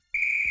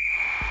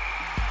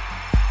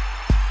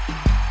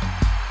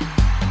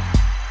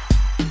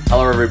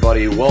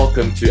everybody.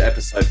 Welcome to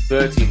episode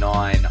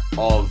 39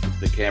 of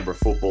the Canberra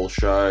Football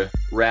Show,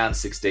 round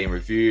 16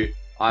 review.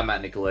 I'm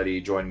Matt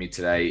Nicoletti. Joining me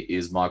today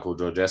is Michael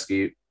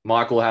Georgeski.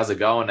 Michael, how's it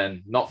going?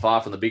 And not far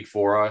from the big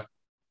 4-0.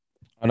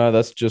 I know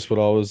that's just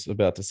what I was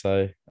about to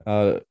say.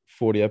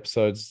 40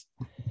 episodes,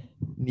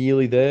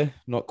 nearly there,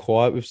 not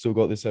quite. We've still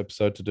got this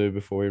episode to do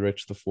before we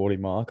reach the 40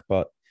 mark,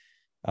 but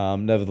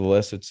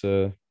nevertheless, it's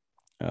a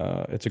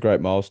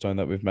great milestone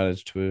that we've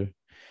managed to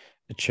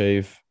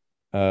achieve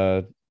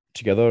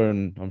together,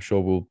 and I'm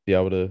sure we'll be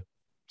able to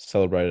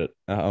celebrate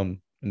it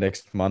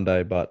next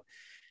Monday. But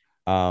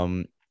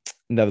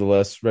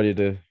nevertheless, ready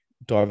to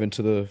dive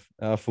into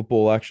the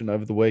football action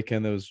over the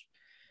weekend. There was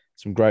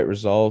some great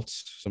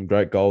results, some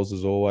great goals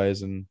as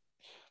always, and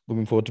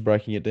looking forward to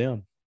breaking it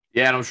down.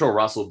 Yeah, and I'm sure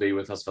Russell will be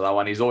with us for that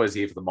one. He's always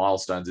here for the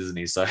milestones, isn't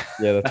he? So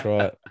Yeah, that's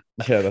right.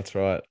 Yeah, that's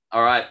right.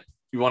 all right,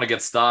 you want to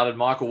get started,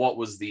 Michael? What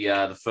was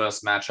the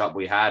first matchup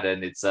we had?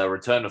 And it's a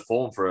return to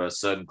form for a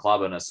certain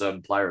club and a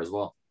certain player as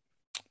well.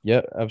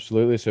 Yeah,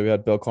 absolutely. So we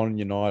had Belconnen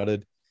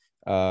United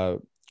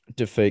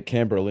defeat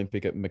Canberra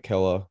Olympic at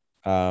McKellar.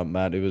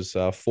 Matt, it was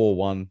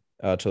 4-1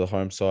 to the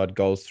home side.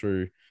 Goals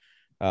through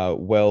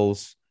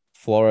Wells,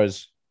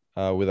 Flores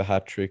with a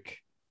hat trick,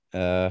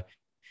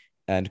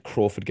 and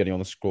Crawford getting on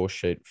the score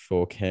sheet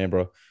for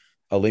Canberra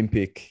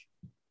Olympic.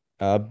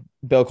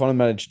 Belconnen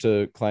managed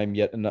to claim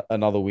yet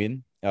another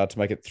win to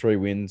make it 3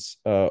 wins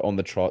on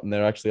the trot, and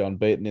they're actually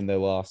unbeaten in their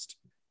last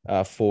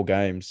 4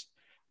 games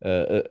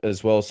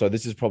as well. So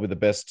this is probably the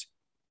best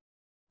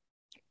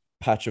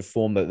patch of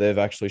form that they've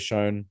actually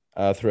shown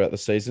throughout the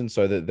season.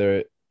 So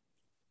that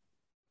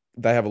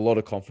they have a lot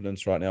of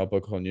confidence right now,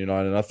 Belconnen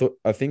United. And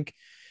I think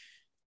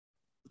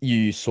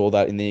you saw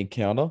that in the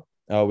encounter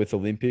with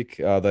Olympic.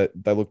 They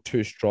looked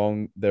too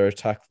strong. Their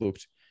attack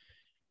looked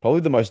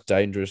probably the most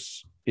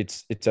dangerous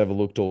it's ever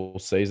looked all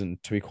season,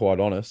 to be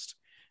quite honest.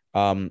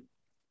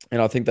 And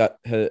I think that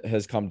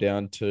has come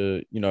down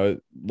to,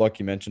 like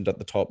you mentioned at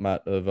the top,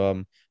 Matt, of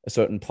a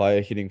certain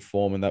player hitting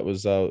form, and that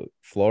was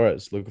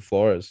Luca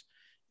Flores,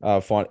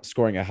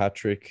 scoring a hat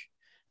trick,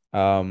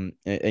 and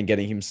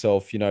getting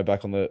himself,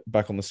 back on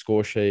the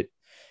score sheet,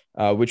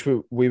 which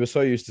we were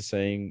so used to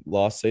seeing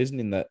last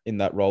season in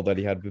that role that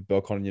he had with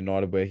Belconnen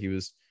United, where he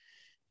was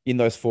in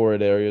those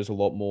forward areas a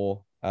lot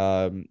more,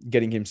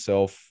 getting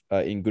himself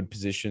in good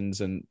positions,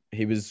 and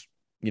he was,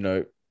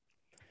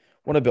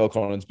 one of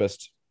Belconnen's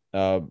best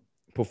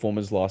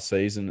performers last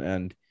season,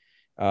 and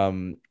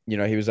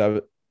he was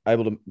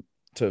able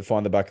to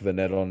find the back of the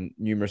net on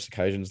numerous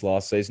occasions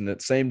last season.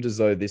 It seemed as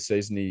though this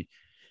season he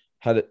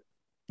had it,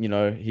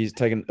 he's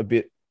taken a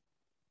bit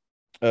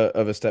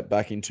of a step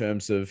back in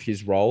terms of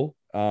his role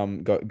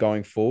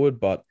going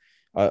forward, but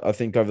I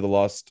think over the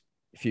last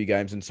few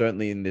games, and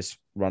certainly in this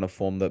run of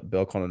form that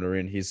Belconnen are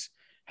in, he's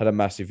had a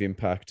massive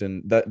impact,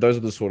 and those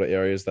are the sort of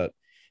areas that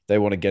they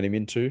want to get him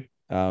into.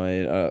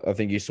 And I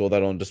think you saw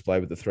that on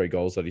display with the 3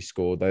 goals that he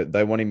scored.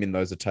 They want him in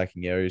those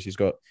attacking areas. He's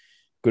got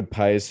good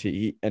pace,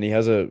 and he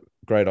has a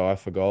great eye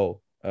for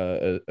goal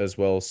as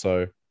well.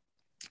 So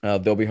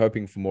they'll be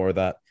hoping for more of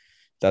that.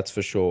 That's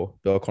for sure.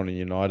 Belconnen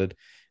United.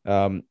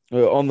 On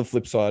the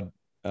flip side,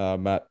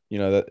 Matt,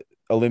 that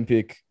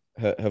Olympic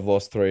have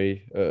lost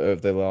 3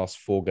 of their last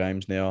 4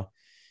 games now.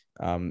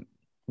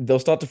 They'll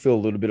start to feel a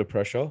little bit of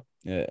pressure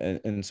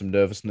and some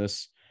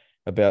nervousness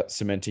about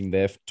cementing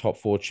their top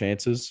 4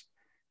 chances.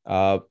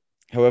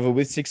 However,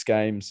 with 6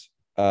 games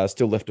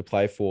still left to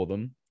play for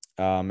them,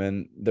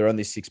 and they're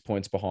only 6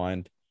 points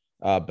behind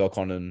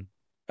Belconnen,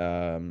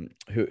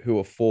 who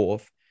are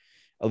 4th,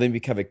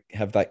 Olympic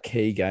have that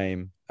key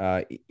game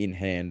in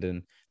hand,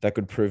 and that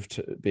could prove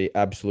to be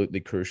absolutely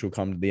crucial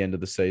come to the end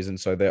of the season.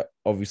 So they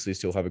obviously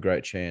still have a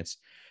great chance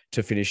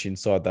to finish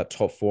inside that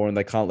top 4, and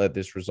they can't let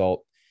this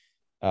result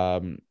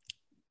hamper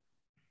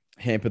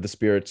the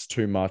spirits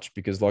too much,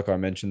 because, like I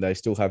mentioned, they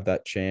still have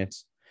that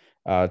chance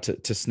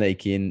to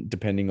sneak in,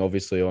 depending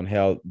obviously on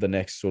how the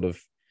next sort of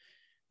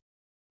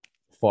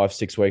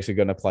 5-6 weeks are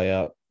going to play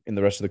out in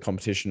the rest of the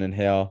competition, and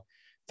how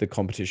the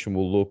competition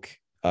will look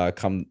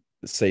come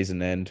the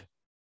season end,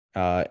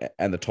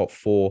 and the top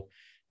 4.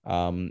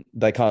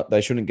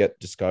 They shouldn't get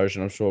discouraged,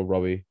 and I'm sure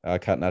Robbie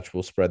Catnach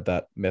will spread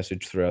that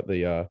message throughout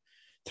the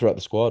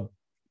squad.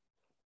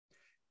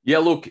 Yeah,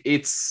 look,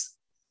 it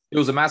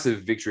was a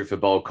massive victory for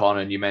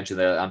Belconnen. You mentioned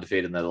they're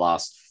undefeated in their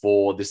last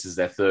 4. This is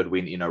their 3rd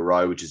win in a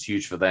row, which is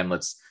huge for them.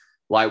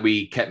 Like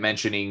we kept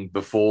mentioning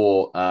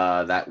before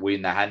that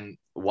win, they hadn't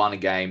won a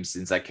game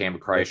since that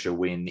Canberra Croatia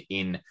win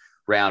in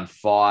round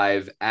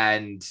 5.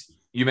 And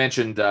you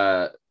mentioned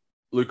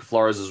Luca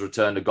Flores'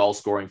 return to goal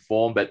scoring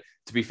form, but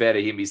to be fair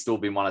to him, he's still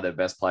been one of their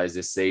best players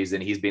this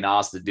season. He's been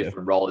asked a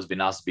different role. He's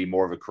been asked to be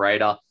more of a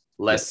creator,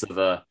 less of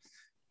a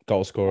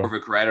goal scorer, more of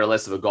a creator,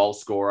 less of a goal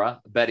scorer.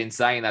 But in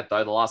saying that,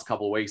 though, the last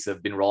couple of weeks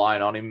have been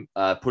relying on him,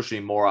 pushing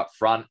him more up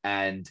front.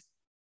 And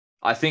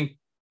I think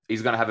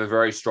he's going to have a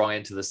very strong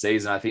end to the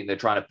season. I think they're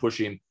trying to push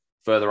him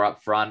further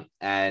up front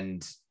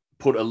and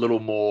put a little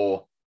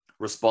more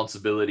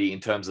responsibility in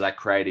terms of that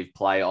creative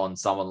play on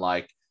someone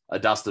like a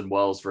Dustin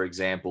Wells, for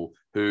example,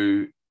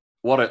 who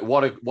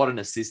what an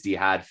assist he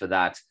had for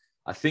that.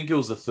 I think it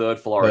was the third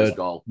Flores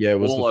goal. Yeah, it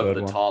was all the over third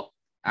the one. top.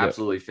 Yep.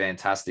 Absolutely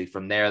fantastic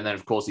from there. And then,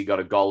 of course, he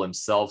got a goal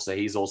himself. So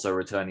he's also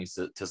returning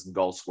to some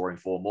goal scoring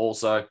form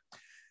also.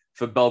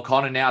 For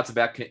Belconnen now, it's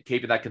about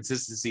keeping that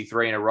consistency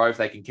 3 in a row. If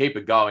they can keep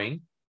it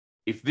going,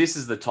 if this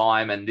is the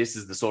time and this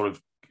is the sort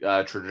of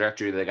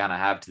trajectory they're going to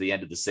have to the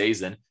end of the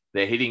season,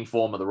 they're hitting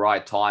form at the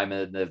right time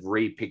and they've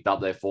re-picked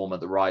up their form at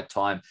the right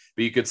time.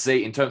 But you could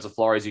see, in terms of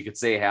Flores, you could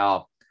see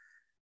how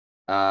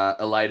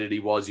elated he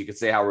was. You could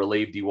see how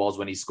relieved he was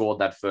when he scored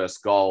that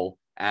first goal.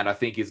 And I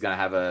think he's going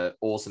to have an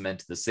awesome end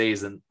to the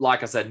season.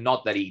 Like I said,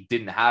 not that he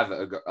didn't have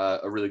a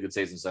really good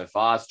season so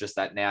far. It's just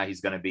that now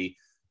he's going to be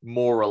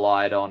more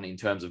relied on in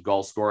terms of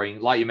goal scoring.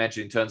 Like you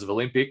mentioned, in terms of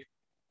Olympic,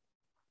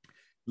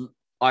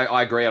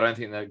 I agree. I don't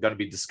think they're going to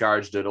be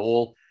discouraged at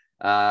all.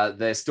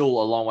 There's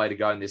still a long way to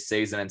go in this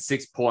season. And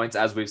 6 points,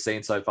 as we've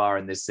seen so far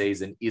in this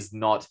season, is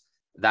not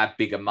that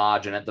big a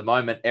margin. At the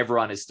moment,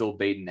 everyone is still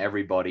beating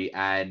everybody.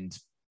 And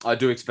I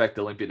do expect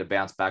Olympia to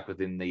bounce back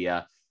within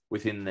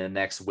the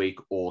next week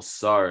or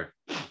so.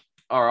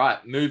 All right,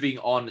 moving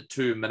on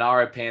to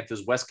Monaro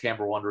Panthers, West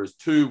Canberra Wanderers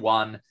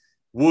 2-1.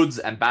 Woods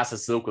and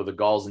Basasilk with the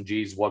goals, and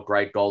geez, what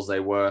great goals they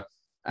were.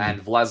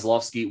 And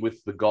Vlaslovsky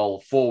with the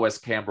goal for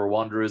West Canberra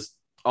Wanderers.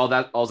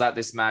 I was at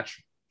this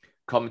match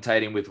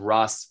commentating with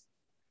Russ.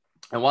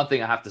 And one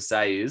thing I have to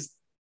say is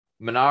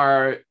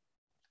Monaro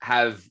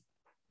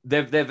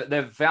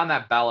they've found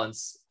that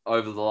balance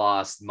over the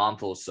last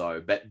month or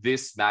so. But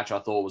this match I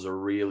thought was a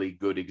really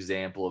good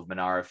example of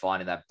Monaro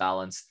finding that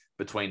balance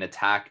between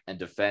attack and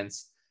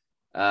defense.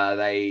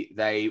 They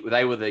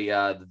were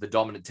the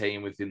dominant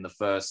team within the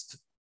first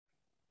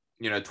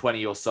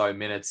 20 or so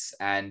minutes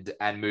and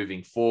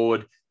moving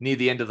forward. Near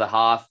the end of the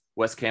half,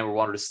 West Canberra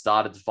Wanderers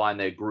started to find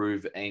their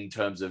groove in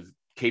terms of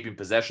keeping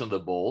possession of the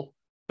ball,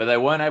 but they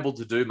weren't able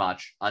to do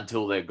much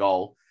until their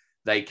goal.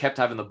 They kept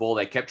having the ball.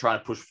 They kept trying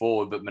to push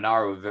forward, but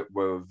Monaro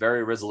were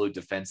very resolute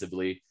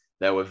defensively.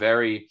 They were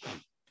very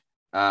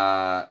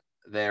their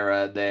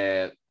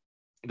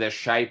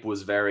shape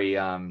was very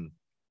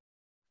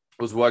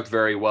was worked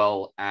very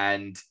well,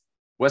 and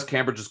West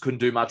Canberra just couldn't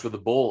do much with the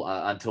ball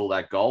until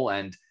that goal.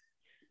 And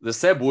the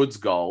Seb Woods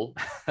goal,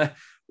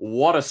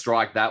 what a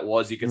strike that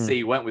was. You can see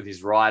he went with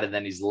his right and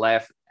then his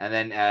left, and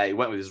then he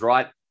went with his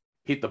right,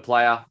 hit the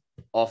player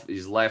off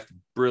his left.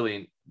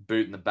 Brilliant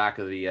boot in the back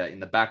of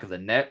the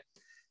net.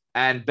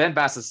 And Ben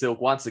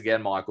Basasilk, once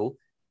again, Michael,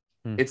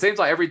 it seems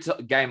like every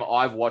game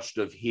I've watched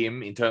of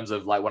him, in terms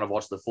of like when I've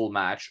watched the full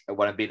match,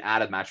 when I've been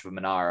at a match for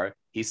Monaro,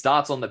 he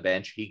starts on the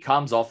bench, he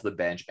comes off the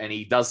bench, and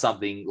he does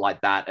something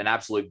like that, an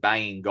absolute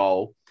banging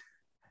goal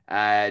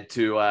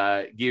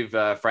to give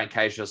Frank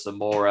Keisha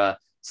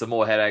some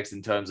more headaches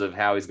in terms of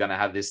how he's going to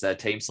have this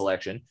team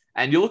selection.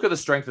 And you look at the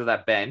strength of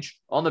that bench.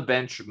 On the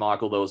bench,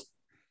 Michael, there was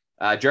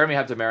Jeremy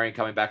Habtemariam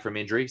coming back from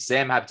injury,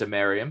 Sam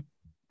Habtemariam,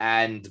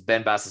 and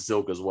Ben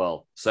Basasilk as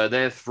well. So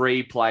they're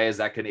 3 players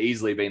that can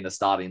easily be in the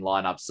starting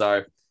lineup.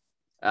 So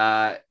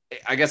I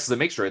guess it's a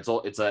mixture. It's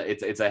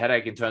a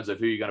headache in terms of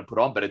who you're going to put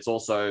on, but it's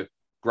also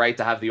great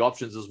to have the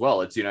options as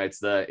well. It's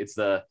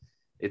the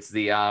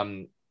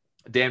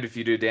damned if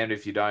you do, damned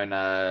if you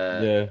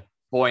don't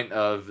point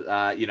of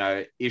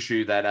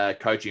issue that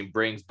coaching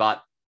brings.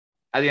 But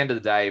at the end of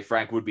the day,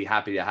 Frank would be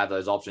happy to have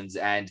those options,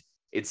 and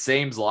it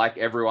seems like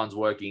everyone's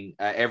working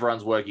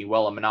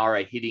well, and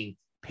Monaro hitting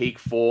peak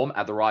form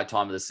at the right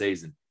time of the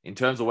season. In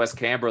terms of West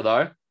Canberra,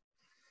 though,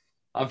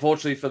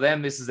 unfortunately for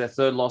them, this is their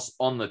 3rd loss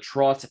on the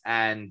trot,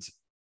 and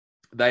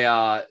they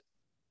are,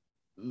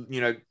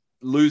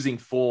 losing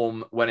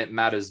form when it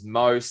matters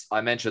most. I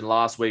mentioned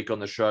last week on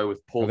the show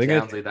with Paul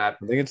Townsley that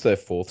I think it's their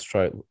 4th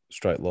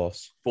straight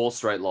loss. 4th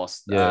straight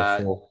loss.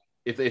 Yeah.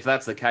 If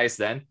that's the case,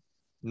 then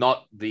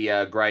not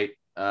the great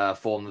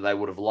form that they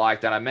would have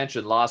liked. And I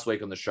mentioned last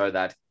week on the show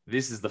that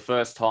this is the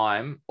first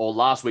time, or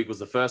last week was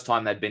the first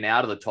time they'd been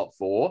out of the top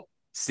 4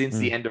 since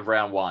the end of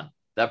round 1.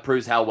 That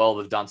proves how well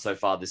they've done so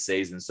far this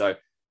season. So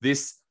they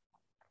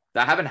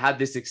haven't had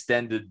this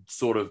extended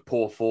sort of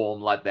poor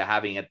form like they're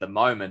having at the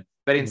moment.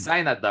 But in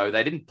saying that, though,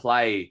 they didn't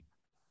play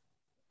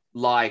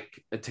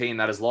like a team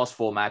that has lost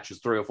 3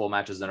 or 4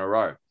 matches in a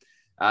row.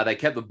 They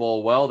kept the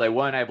ball well. They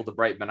weren't able to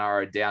break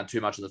Monaro down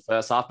too much in the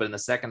first half, but in the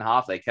second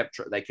half, they kept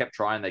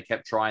trying. They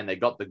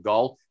got the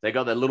goal. They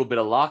got their little bit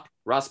of luck.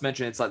 Russ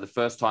mentioned it's like the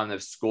first time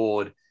they've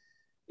scored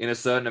in a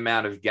certain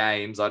amount of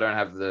games. I don't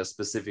have the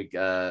specific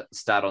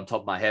stat on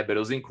top of my head, but it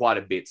was in quite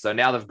a bit. So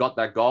now they've got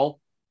that goal.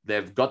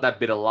 They've got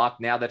that bit of luck.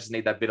 Now they just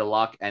need that bit of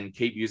luck and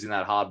keep using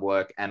that hard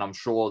work. And I'm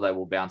sure they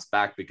will bounce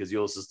back, because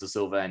Ulysses De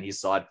Silva and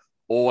his side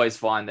always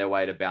find their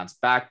way to bounce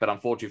back. But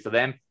unfortunately for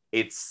them,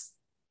 it's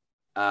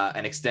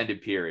an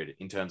extended period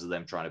in terms of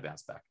them trying to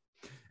bounce back.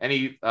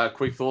 Any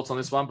quick thoughts on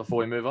this one before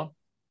we move on?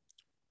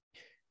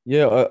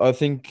 Yeah, I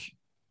think,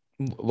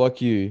 like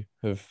you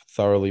have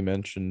thoroughly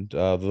mentioned,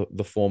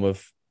 the form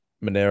of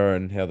Monaro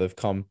and how they've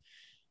come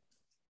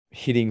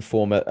hitting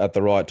form at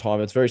the right time.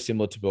 It's very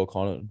similar to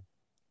Belconnen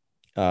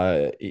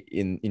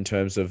in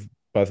terms of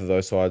both of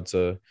those sides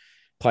are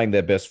playing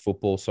their best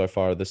football so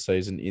far this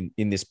season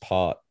in this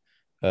part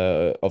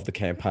of the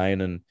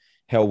campaign and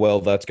how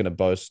well that's going to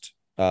boast,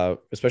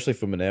 especially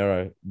for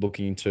Monero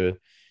looking to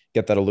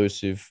get that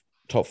elusive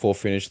top four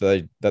finish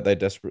that they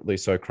desperately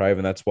so crave,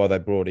 and that's why they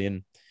brought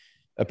in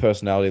a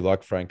personality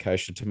like Frank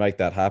Cation to make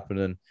that happen.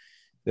 And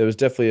there was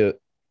definitely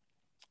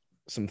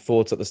some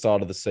thoughts at the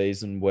start of the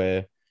season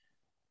where,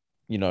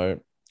 you know,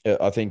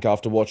 I think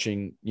after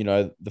watching, you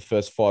know, the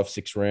first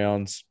 5-6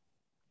 rounds,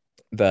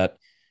 that,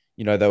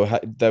 you know,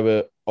 they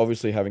were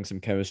obviously having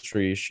some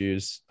chemistry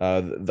issues.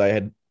 They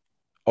had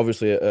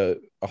obviously a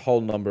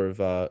whole number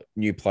of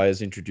new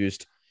players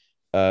introduced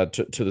to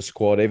the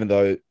squad, even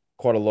though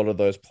quite a lot of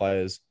those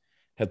players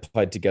had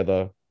played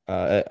together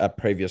at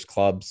previous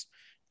clubs.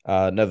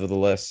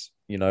 Nevertheless,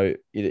 you know,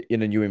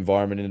 in a new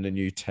environment, in a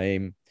new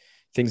team,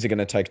 things are going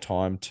to take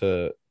time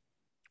to,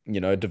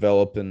 you know,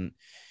 develop. And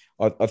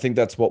I think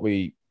that's what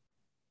we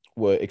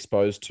were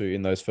exposed to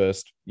in those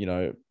first, you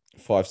know,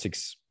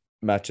 5-6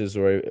 matches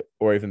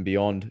or even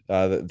beyond,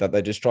 that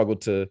they just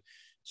struggled to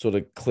sort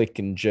of click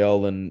and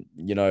gel. And,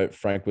 you know,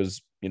 Frank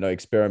was, you know,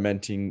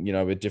 experimenting, you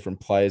know, with different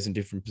players in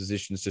different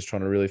positions, just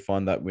trying to really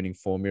find that winning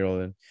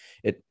formula. And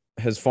it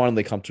has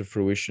finally come to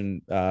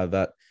fruition,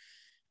 that,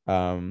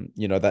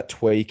 you know, that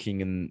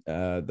tweaking and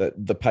that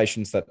the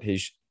patience that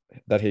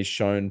he's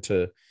shown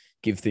to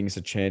give things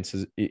a chance.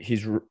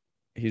 He's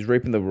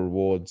reaping the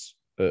rewards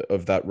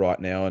of that right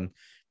now. And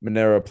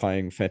Monero are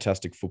playing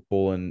fantastic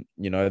football, and,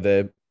 you know,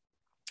 they're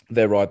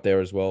right there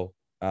as well,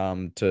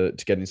 to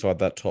get inside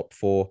that top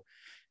four.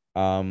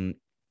 You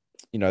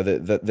know,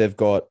 that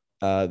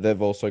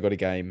they've also got a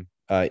game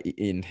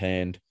in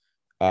hand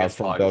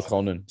from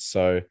Belconnen.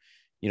 So,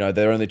 you know,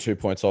 they're only 2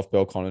 points off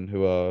Belconnen,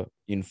 who are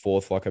in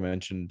fourth, like I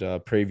mentioned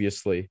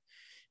previously.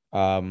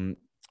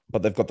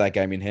 But they've got that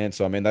game in hand.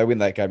 So, I mean, they win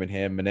that game in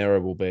hand, Monero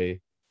will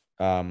be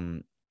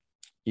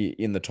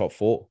in the top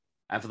four.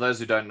 And for those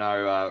who don't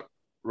know,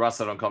 Russ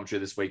said on commentary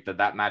this week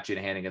that match in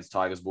hand against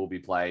Tigers will be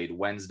played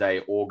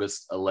Wednesday,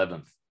 August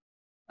 11th.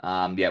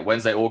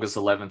 Wednesday, August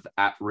 11th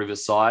at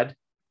Riverside.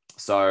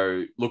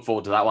 So look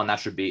forward to that one.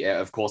 That should be,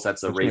 of course,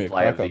 that's a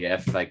replay of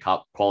the FA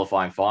Cup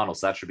qualifying final.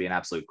 So that should be an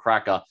absolute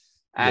cracker.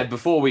 And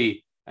before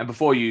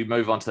you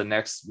move on to the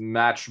next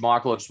match,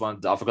 Michael,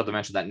 I forgot to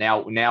mention that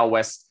now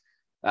West,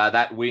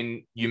 that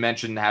win you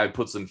mentioned how it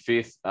puts them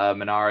fifth.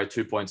 Monaro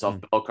 2 points off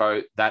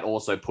Belco. That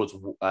also puts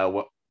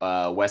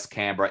West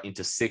Canberra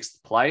into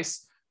sixth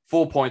place.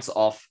 4 points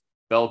off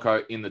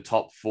Belco in the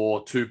top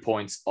four. 2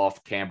 points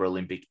off Canberra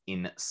Olympic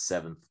in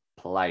seventh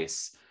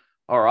place.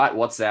 All right,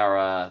 what's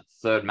our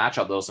third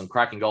matchup? There were some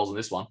cracking goals in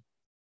this one.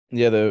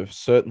 Yeah, there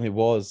certainly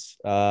was.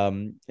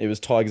 It was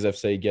Tigers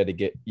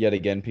FC yet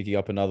again picking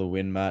up another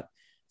win, Matt.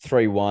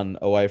 3-1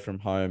 away from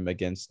home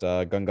against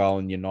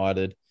Gungahlin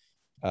United.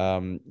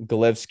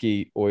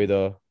 Galevsky,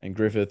 Oida, and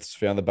Griffiths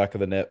found the back of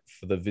the net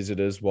for the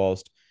visitors,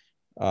 whilst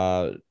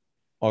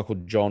Michael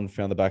John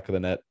found the back of the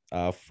net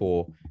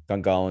for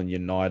Gungahlin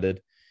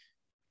United.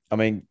 I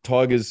mean,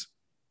 Tigers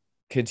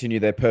continue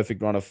their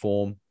perfect run of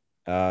form.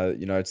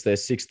 You know, it's their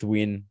sixth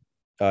win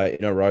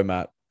in a row,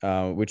 Matt,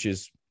 which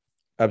is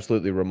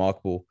absolutely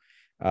remarkable.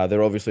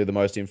 They're obviously the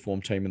most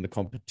informed team in the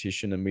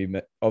competition, and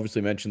we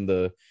obviously mentioned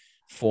the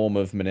form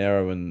of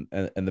Monero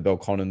and the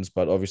Belconnens,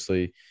 but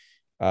obviously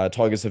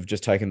Tigers have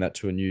just taken that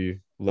to a new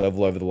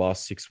level over the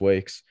last 6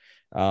 weeks.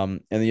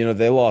 And, you know,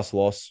 their last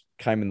loss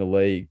came in the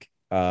league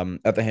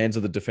at the hands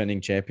of the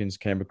defending champions,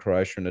 Canberra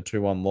Croatia, in a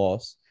 2-1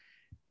 loss.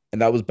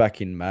 And that was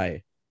back in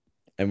May.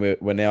 And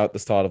we're now at the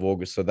start of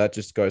August. So that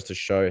just goes to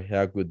show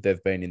how good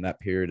they've been in that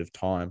period of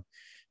time.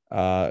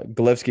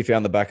 Galevsky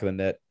found the back of the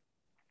net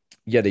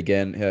yet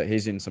again.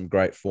 He's in some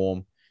great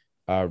form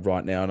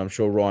right now. And I'm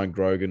sure Ryan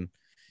Grogan,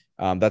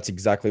 that's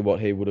exactly what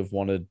he would have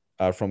wanted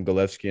from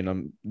Galevsky.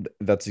 And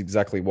that's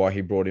exactly why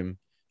he brought him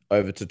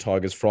over to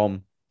Tigers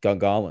from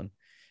Gungahlin.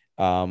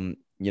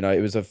 You know,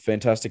 it was a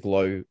fantastic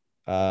low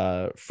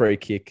free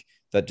kick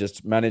that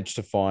just managed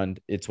to find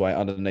its way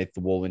underneath the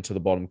wall into the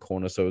bottom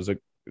corner. So it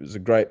was a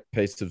great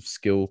piece of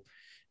skill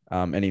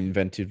and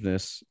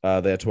inventiveness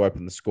there to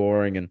open the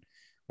scoring. And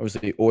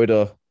obviously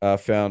Oida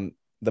found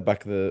the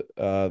back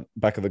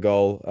of the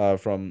goal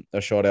from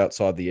a shot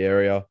outside the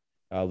area,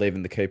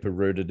 leaving the keeper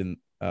rooted in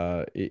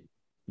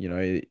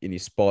in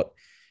his spot.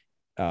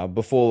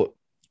 Before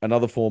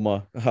another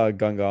former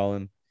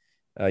Gungahlin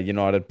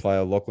United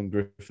player, Lachlan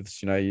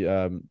Griffiths,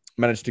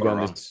 managed to go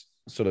on this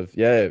sort of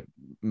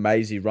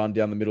mazy run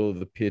down the middle of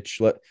the pitch,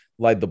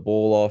 laid the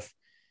ball off,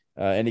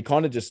 and he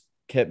kind of just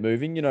kept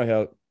moving. You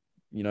know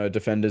how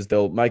defenders,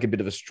 they'll make a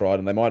bit of a stride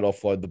and they might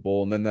offload the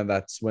ball, and then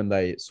that's when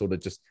they sort of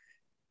just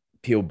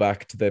peel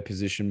back to their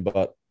position.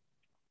 But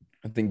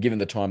I think given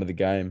the time of the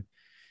game,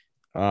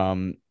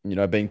 being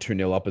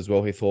 2-0 up as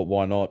well, he thought,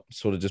 why not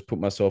sort of just put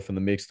myself in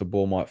the mix? The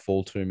ball might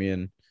fall to me,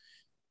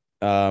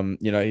 and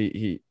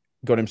he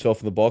got himself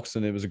in the box,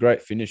 and it was a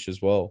great finish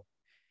as well.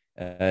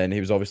 And he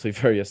was obviously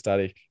very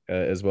ecstatic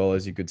as well,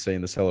 as you could see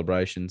in the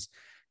celebrations.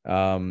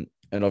 And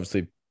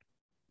obviously,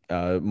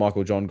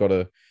 Michael John got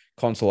a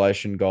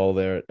consolation goal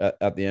there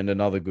at the end,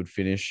 another good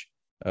finish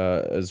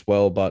as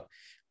well, but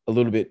a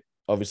little bit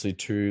obviously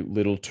too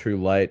little, too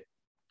late.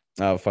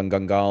 Van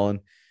Gungahlin.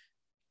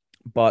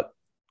 But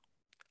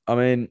I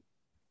mean,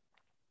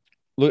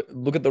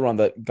 look at the run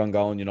that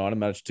Gungahlin United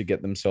managed to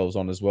get themselves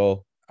on as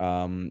well.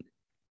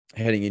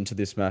 Heading into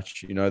this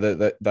match,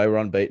 they were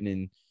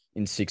unbeaten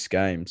in 6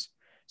 games.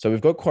 So we've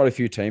got quite a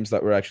few teams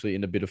that were actually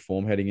in a bit of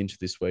form heading into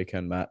this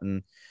weekend, Matt.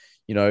 And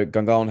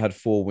Gungahlin had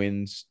 4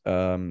 wins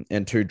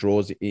and 2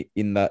 draws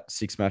in that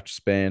 6-match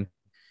span.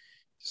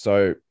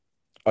 So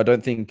I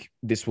don't think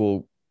this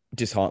will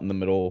dishearten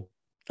them at all.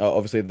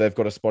 Obviously, they've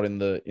got a spot in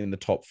the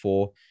top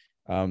 4.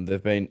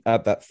 They've been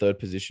at that 3rd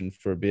position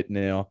for a bit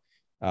now.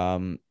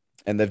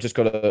 And they've just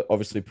got to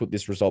obviously put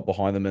this result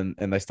behind them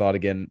and they start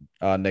again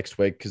next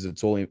week, because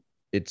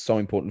it's so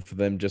important for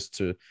them just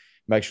to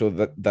make sure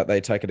that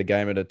they take it a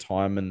game at a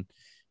time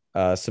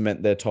and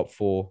cement their top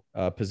 4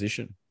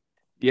 position.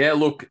 Yeah,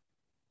 look,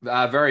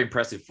 very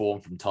impressive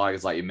form from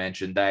Tigers, like you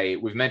mentioned.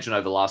 We've mentioned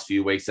over the last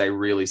few weeks, they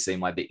really seem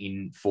like the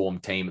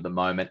informed team at the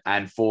moment.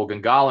 And for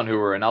Gungahlin, who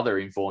are another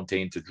informed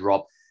team, to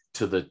drop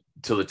to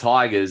the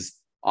Tigers,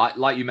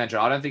 like you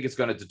mentioned, I don't think it's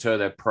going to deter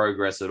their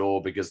progress at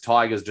all, because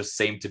Tigers just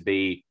seem to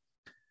be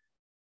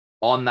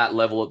on that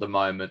level at the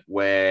moment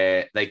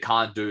where they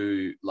can't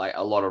do like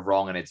a lot of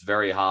wrong, and it's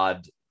very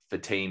hard for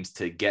teams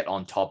to get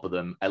on top of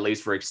them, at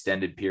least for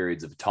extended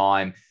periods of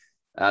time.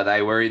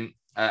 They were in,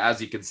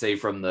 as you can see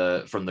from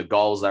the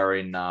goals, they were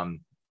in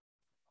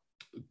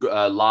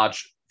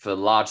large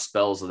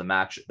spells of the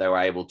match. They were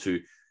able to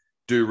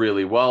do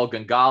really well.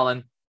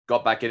 Gungahlin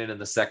got back in it in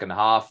the second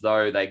half,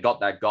 though. They got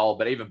that goal,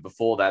 but even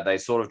before that, they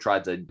sort of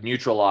tried to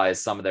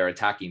neutralize some of their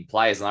attacking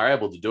plays, and they were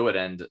able to do it.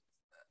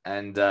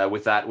 And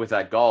with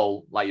that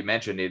goal, like you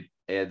mentioned,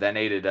 they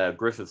needed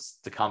Griffiths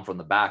to come from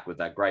the back with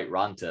that great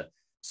run to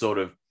sort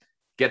of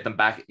get them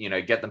back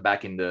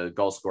into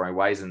goal scoring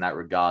ways in that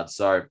regard.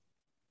 So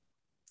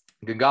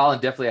Gungahlin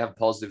definitely have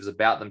positives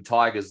about them.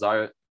 Tigers,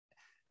 though,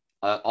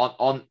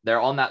 they're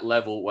on that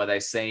level where they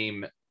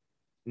seem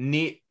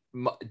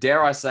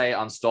dare I say,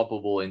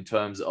 unstoppable in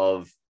terms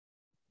of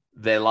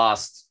their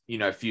last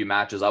few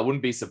matches. I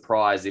wouldn't be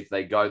surprised if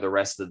they go the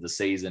rest of the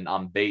season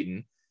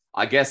unbeaten.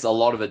 I guess a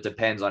lot of it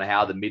depends on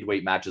how the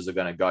midweek matches are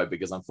going to go,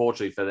 because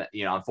unfortunately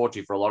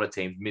for a lot of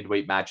teams,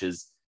 midweek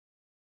matches,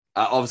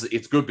 obviously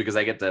it's good because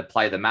they get to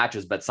play the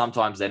matches, but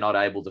sometimes they're not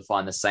able to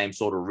find the same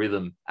sort of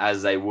rhythm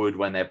as they would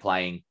when they're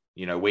playing,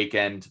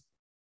 weekend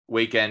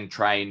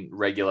train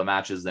regular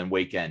matches than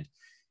weekend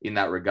in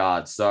that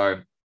regard.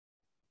 So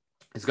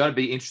it's going to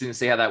be interesting to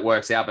see how that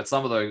works out. But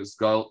some of those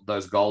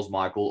goals,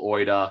 Michael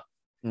Oida,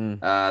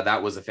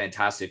 that was a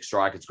fantastic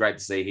strike. It's great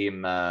to see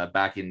him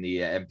back in the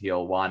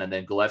MPL 1. And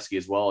then Golevsky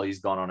as well. He's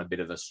gone on a bit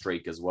of a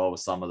streak as well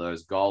with some of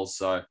those goals.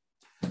 So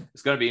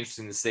it's going to be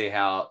interesting to see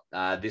how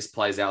this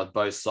plays out with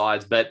both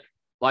sides. But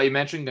like you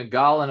mentioned,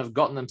 Gungahlin have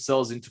gotten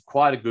themselves into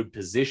quite a good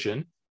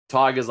position.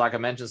 Tigers, like I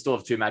mentioned, still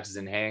have 2 matches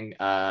in hand.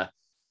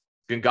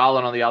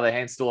 Gungahlin, on the other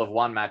hand, still have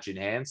 1 match in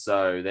hand.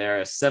 So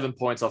they're 7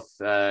 points off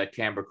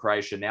Canberra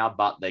Croatia now,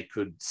 but they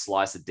could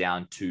slice it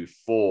down to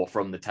 4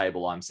 from the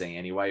table I'm seeing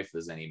anyway, if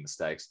there's any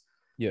mistakes.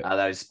 Yeah.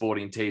 That is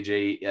Sporting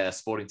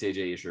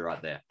TG issue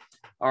right there.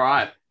 All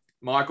right,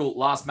 Michael,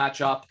 last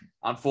matchup.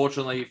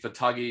 Unfortunately for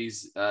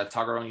Tuggies,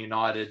 Tuggeranong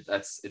United,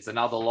 it's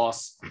another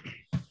loss,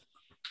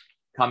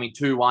 coming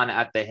 2-1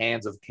 at the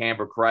hands of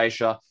Canberra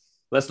Croatia.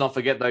 Let's not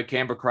forget, though,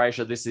 Canberra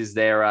Croatia, this is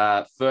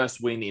their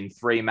first win in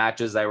 3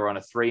 matches. They were on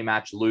a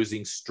 3-match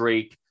losing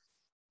streak,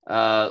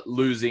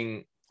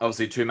 losing,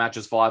 obviously, 2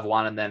 matches,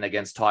 5-1, and then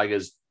against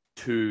Tigers,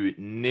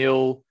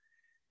 2-0.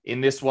 In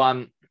this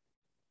one,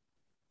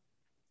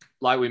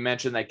 like we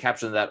mentioned, they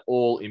captured that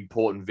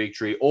all-important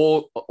victory.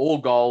 All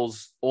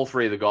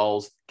 3 of the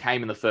goals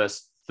came in the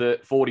first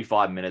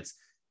 45 minutes.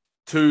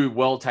 2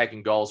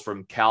 well-taken goals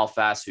from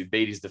Kalfas, who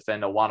beat his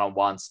defender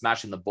one-on-one,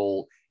 smashing the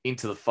ball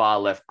into the far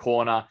left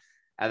corner.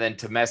 And then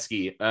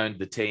Tomeski earned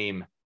the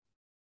team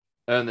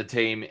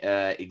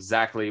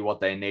exactly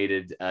what they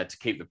needed to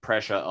keep the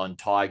pressure on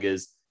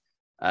Tigers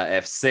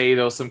FC.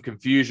 There was some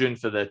confusion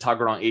for the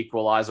Tuggeranong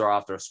equaliser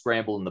after a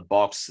scramble in the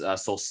box.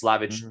 Saw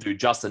Slavic do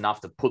just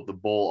enough to put the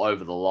ball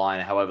over the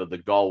line. However, the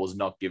goal was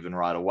not given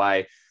right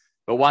away.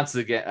 But once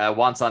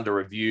under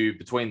review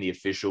between the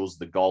officials,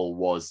 the goal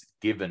was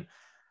given.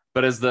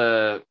 But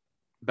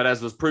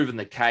as was proven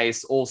the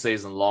case all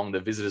season long,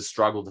 the visitors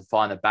struggled to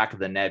find the back of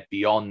the net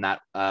beyond that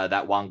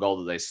 1 goal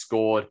that they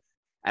scored.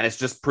 And it's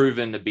just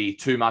proven to be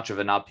too much of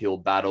an uphill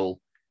battle.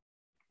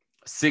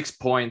 6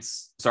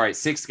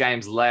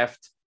 games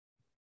left,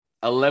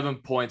 11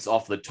 points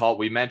off the top.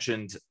 We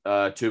mentioned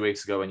 2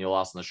 weeks ago when you were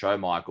last on the show,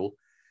 Michael,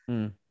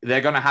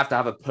 they're going to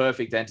have a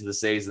perfect end to the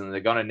season. They're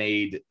going to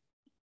need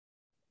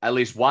at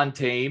least one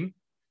team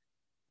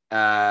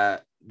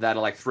that are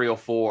like 3 or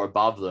 4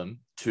 above them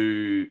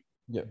to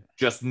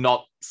just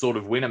not sort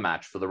of win a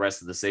match for the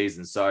rest of the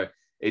season. So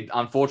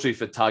unfortunately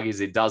for Tuggies,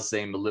 it does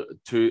seem a little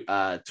too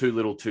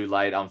little too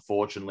late,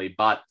 unfortunately.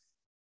 But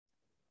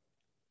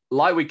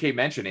like we keep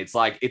mentioning,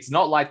 it's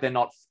not like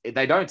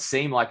they don't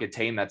seem like a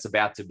team that's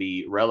about to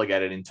be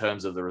relegated in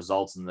terms of the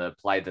results and the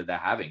play that they're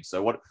having.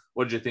 So what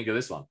did you think of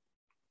this one?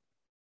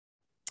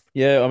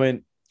 Yeah, I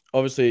mean,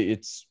 obviously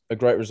it's a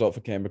great result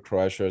for Canberra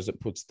Croatia as it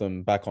puts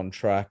them back on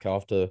track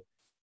after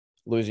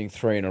losing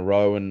three in a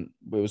row. And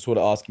we were sort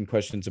of asking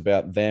questions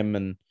about them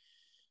and,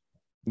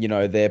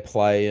 their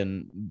play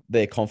and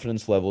their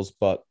confidence levels.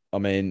 But I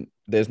mean,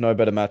 there's no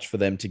better match for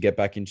them to get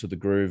back into the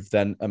groove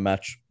than a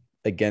match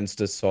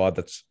against a side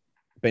that's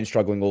been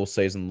struggling all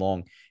season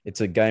long.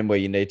 It's a game where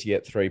you need to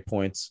get 3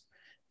 points.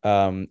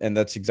 And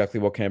that's exactly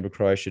what Canberra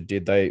Croatia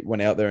did. They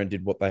went out there and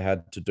did what they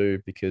had to do,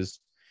 because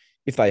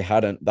if they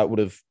hadn't, that would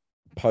have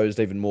posed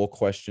even more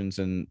questions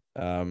and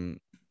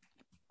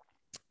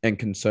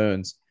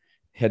concerns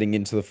heading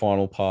into the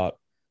final part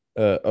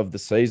of the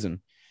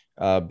season,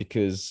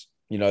 because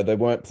they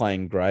weren't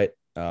playing great.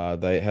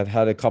 They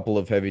had a couple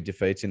of heavy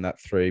defeats in that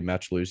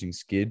 3-match losing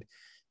skid,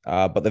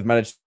 but they've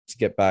managed to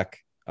get back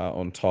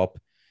on top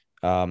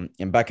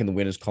and back in the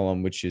winners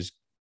column, which is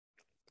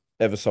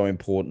ever so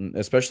important,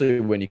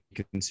 especially when you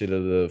consider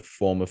the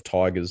form of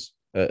Tigers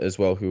as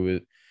well, who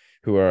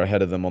are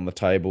ahead of them on the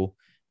table.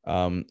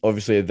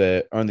 Obviously,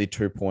 they're only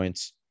 2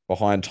 points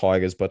behind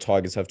Tigers, but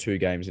Tigers have 2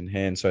 games in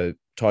hand, so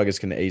Tigers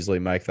can easily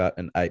make that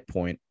an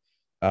 8-point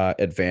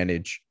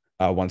advantage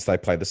once they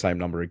play the same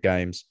number of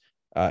games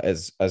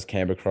as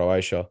Canberra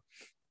Croatia.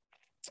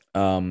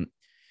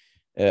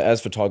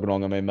 As for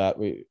Tuggeranong, I mean, Matt,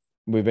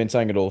 we've been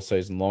saying it all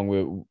season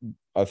long.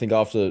 I think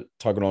after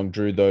Tuggeranong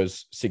drew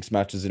those 6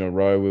 matches in a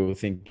row, we were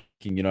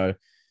thinking,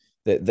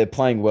 they're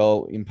playing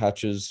well in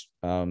patches.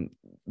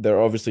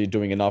 They're obviously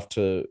doing enough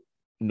to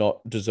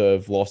not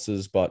deserve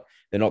losses, but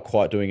they're not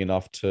quite doing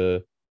enough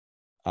to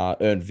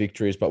earn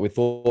victories. But we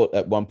thought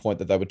at one point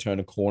that they would turn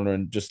a corner,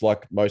 and just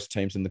like most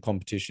teams in the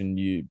competition,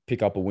 you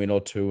pick up a win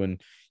or two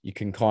and you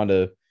can kind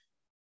of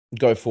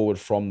go forward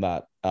from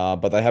that.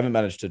 But they haven't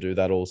managed to do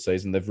that all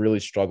season. They've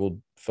really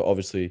struggled for,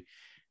 obviously,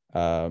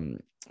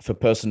 for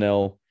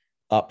personnel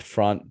up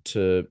front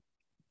to,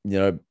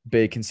 be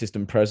a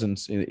consistent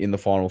presence in the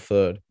final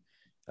third.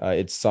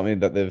 It's something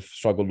that they've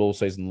struggled all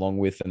season long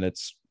with, and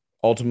it's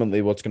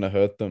ultimately what's going to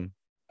hurt them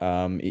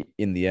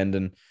in the end.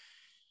 And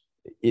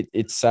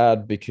it's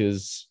sad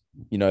because,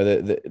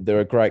 they're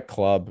a great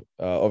club.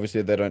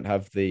 Obviously, they don't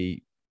have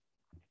the,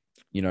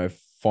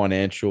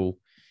 financial,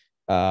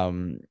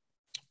 the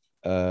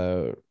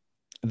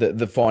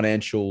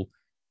financial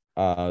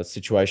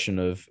situation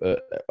of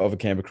a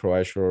Canberra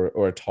Croatia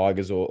or a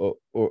Tigers or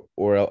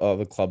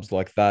other clubs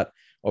like that.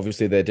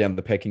 Obviously, they're down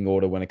the pecking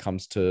order when it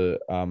comes to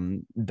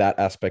that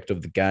aspect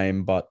of the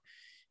game, but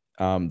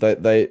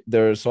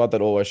they're a side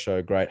that always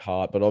show great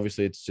heart. But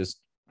obviously, it's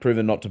just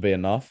proven not to be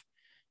enough,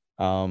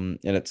 and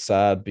it's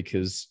sad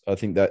because I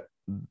think that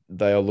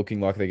they are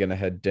looking like they're going to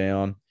head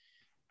down.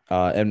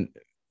 And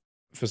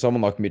for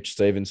someone like Mitch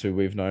Stevens, who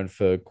we've known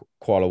for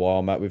quite a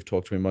while, Matt, we've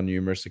talked to him on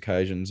numerous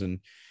occasions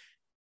and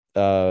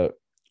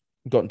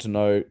gotten to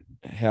know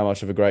how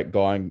much of a great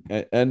guy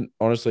and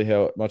honestly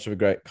how much of a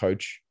great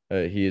coach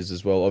he is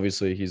as well.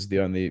 Obviously, he's the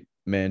only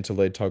man to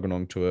lead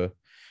Tuggeranong to a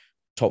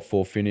top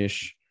 4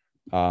 finish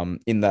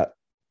in that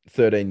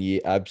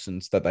 13-year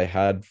absence that they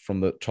had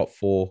from the top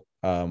 4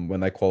 when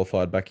they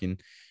qualified back in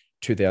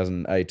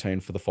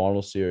 2018 for the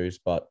final series.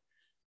 But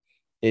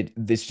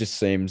this just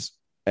seems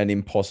an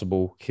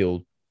impossible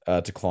hill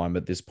to climb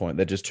at this point.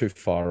 They're just too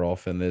far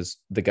off, and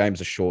the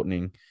games are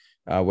shortening.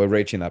 We're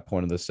reaching that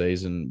point of the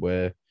season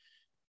where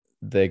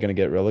they're going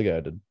to get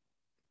relegated.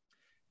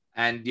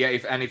 And yeah,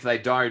 if they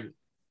don't,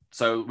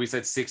 so we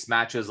said 6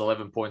 matches,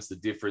 11 points the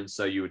difference.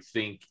 So you would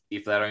think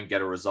if they don't get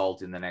a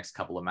result in the next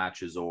couple of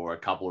matches or a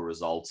couple of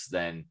results,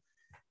 then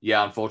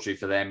yeah, unfortunately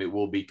for them, it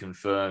will be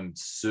confirmed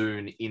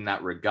soon in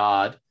that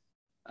regard.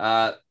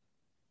 And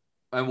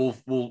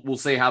we'll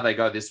see how they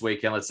go this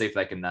weekend. Let's see if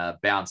they can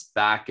bounce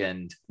back.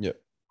 And yep.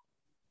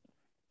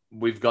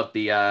 We've got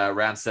the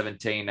round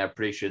 17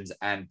 predictions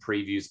and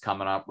previews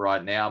coming up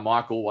right now.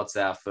 Michael, what's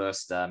our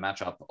first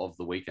matchup of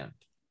the weekend?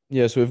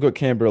 Yeah, so we've got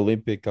Canberra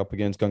Olympic up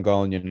against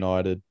Gungahlin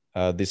United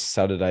this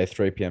Saturday,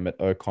 3 p.m. at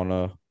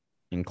O'Connor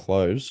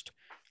Enclosed.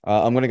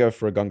 I'm going to go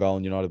for a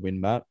Gungahlin United win,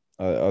 Matt.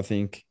 I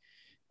think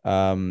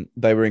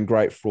they were in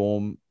great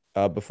form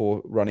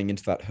before running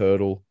into that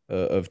hurdle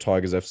of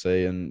Tigers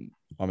FC. And,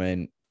 I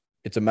mean,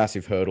 it's a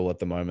massive hurdle at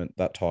the moment,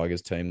 that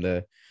Tigers team.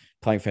 They're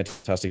playing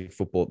fantastic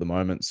football at the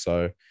moment.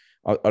 So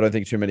I don't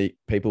think too many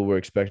people were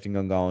expecting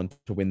Gungahlin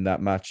to win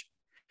that match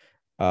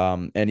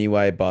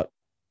anyway. But,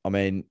 I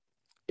mean,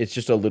 it's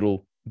just a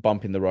little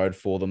bump in the road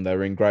for them. They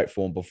were in great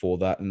form before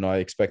that, and I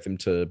expect them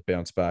to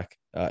bounce back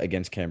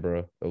against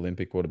Canberra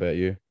Olympic. What about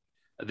you?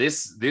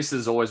 This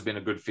has always been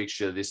a good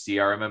fixture this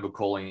year. I remember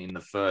calling in the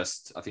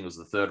first, I think it was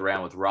the third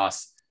round with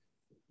Russ.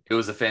 It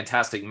was a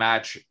fantastic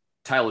match.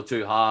 Tale of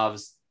 2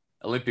 halves.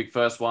 Olympic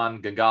first one,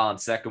 Gungahlin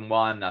second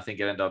one. I think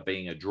it ended up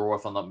being a draw,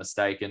 if I'm not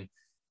mistaken.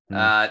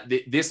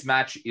 This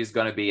match is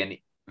going to be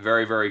a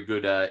very, very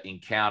good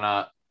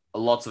encounter.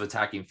 Lots of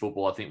attacking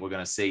football I think we're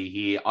going to see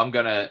here. I'm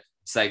going to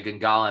say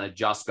Gungahlin are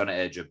just going to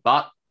edge it,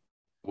 but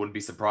wouldn't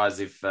be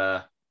surprised if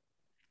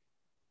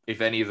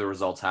any of the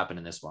results happen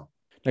in this one.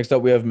 Next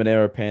up, we have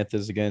Monero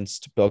Panthers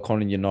against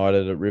Belconnen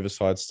United at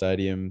Riverside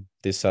Stadium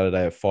this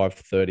Saturday at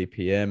 5:30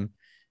 p.m.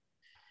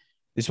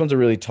 This one's a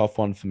really tough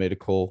one for me to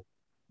call.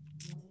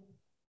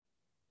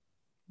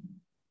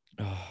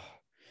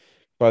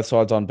 Both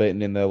sides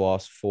unbeaten in their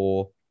last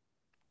four.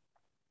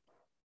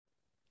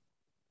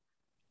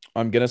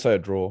 I'm going to say a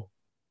draw.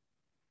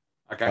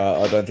 Okay.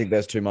 I don't think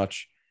there's too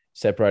much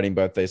separating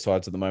both these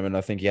sides at the moment.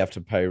 I think you have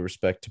to pay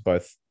respect to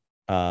both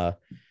uh,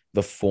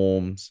 the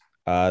forms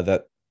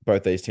that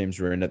both these teams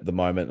are in at the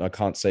moment. I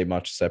can't see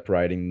much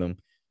separating them.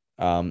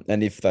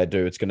 And if they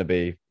do, it's going to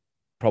be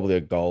probably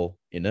a goal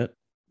in it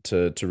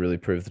to really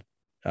prove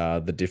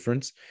the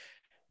difference.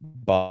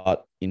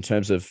 But in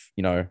terms of,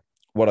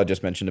 what I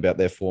just mentioned about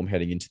their form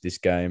heading into this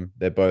game,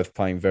 they're both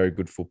playing very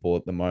good football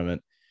at the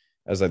moment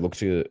as they look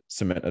to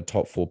cement a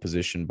top four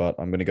position. But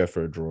I'm going to go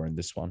for a draw in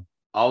this one.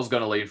 I was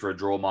going to lean for a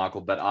draw,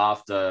 Michael, but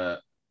after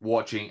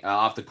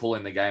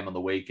calling the game on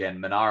the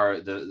weekend,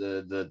 Monaro,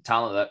 the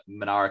talent that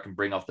Monaro can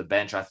bring off the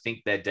bench, I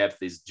think their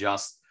depth is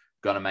just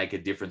going to make a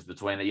difference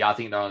between it. Yeah, I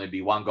think there'll only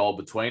be one goal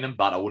between them,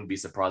 but I wouldn't be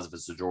surprised if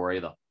it's a draw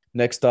either.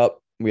 Next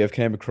up, we have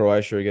Canberra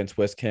Croatia against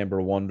West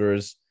Canberra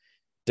Wanderers,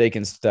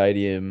 Deakin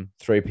Stadium,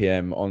 3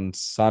 p.m. on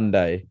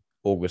Sunday,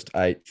 August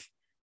 8th.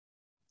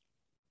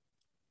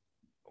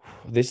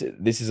 This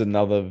is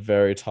another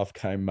very tough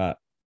game, Matt.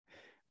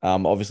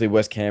 Obviously,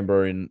 West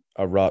Canberra in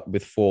a rut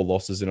with 4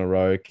 losses in a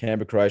row.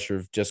 Canberra Croatia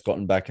have just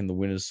gotten back in the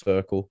winners'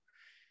 circle.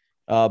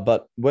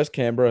 But West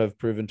Canberra have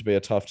proven to be a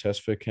tough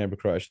test for Canberra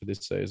Croatia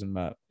this season,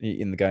 Matt,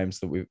 in the games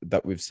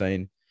that we've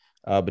seen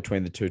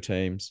between the two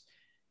teams.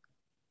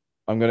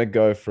 I'm going to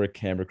go for a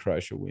Canberra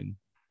Croatia win.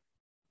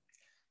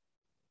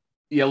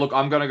 Yeah, look,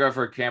 I'm going to go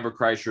for a Canberra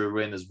Croatia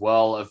win as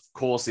well. Of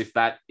course, if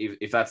that's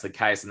the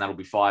case, then that'll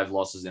be 5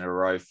 losses in a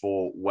row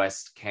for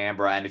West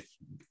Canberra. And if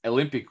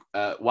Olympic,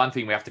 one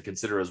thing we have to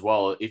consider as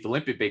well, if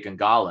Olympic beat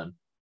Gungahlin,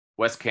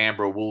 West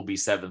Canberra will be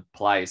 7th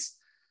place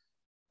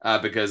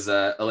because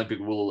Olympic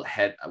will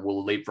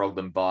leapfrog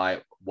them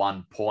by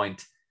 1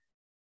 point.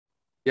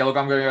 Yeah, look,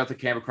 I'm going to go with the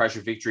Canberra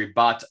Croatia victory,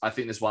 but I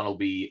think this one will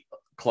be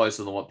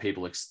closer than what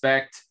people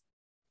expect.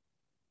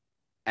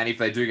 And if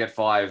they do get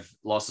 5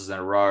 losses in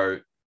a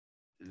row,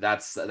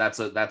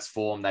 that's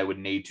form they would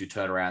need to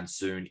turn around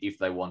soon if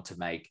they want to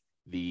make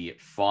the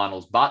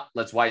finals. But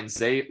let's wait and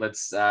see.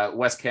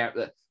 West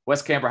Canberra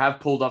have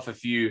pulled off a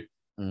few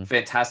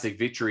fantastic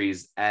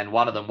victories, and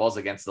one of them was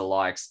against the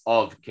likes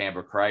of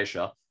Canberra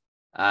Croatia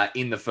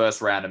in the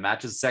first round of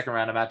matches. Second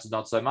round of matches,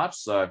 not so much.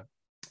 So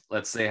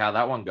let's see how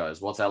that one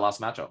goes. What's our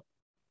last matchup?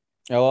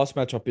 Our last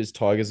matchup is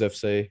Tigers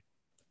FC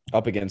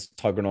up against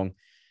Tuggeranong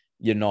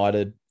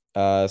United,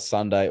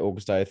 Sunday,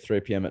 August 8th,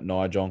 3 p.m. at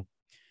Nijong.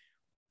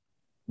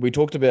 We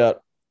talked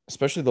about,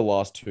 especially the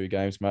last 2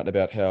 games, Matt,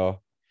 about how,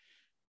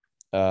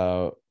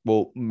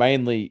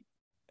 mainly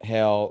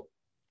how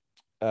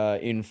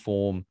in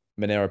form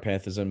Monaro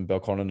Panthers and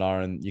Belconnen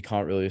are, and you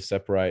can't really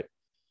separate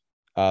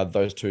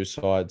those two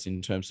sides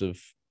in terms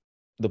of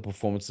the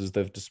performances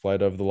they've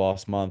displayed over the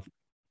last month.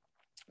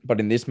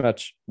 But in this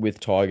match with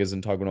Tigers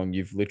and Tuggeranong,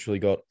 you've literally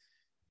got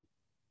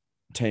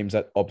teams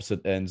at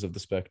opposite ends of the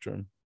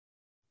spectrum.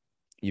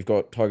 You've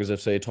got Tigers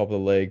FC, top of the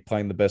league,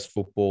 playing the best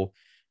football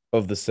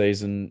of the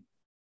season,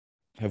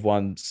 have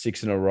won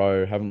 6 in a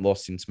row, haven't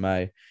lost since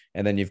May.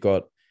 And then you've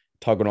got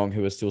Tuggeranong,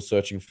 who are still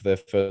searching for their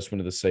first win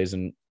of the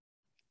season.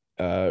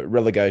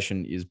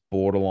 Relegation is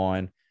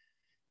borderline.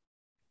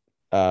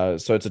 So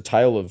it's a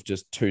tale of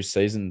just 2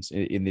 seasons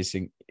in this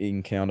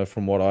encounter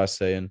from what I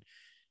see. And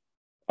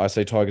I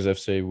see Tigers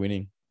FC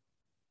winning.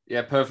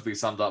 Yeah, perfectly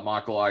summed up,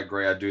 Michael. I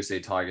agree. I do see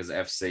Tigers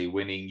FC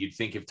winning. You'd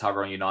think if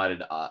Tuggeranong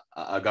United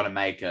are going to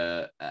make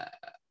a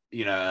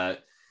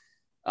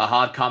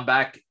hard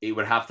comeback, it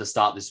would have to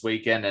start this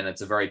weekend, and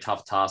it's a very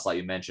tough task, like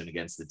you mentioned,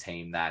 against the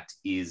team that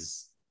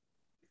is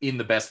in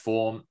the best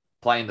form,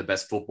 playing the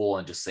best football,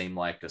 and just seem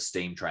like a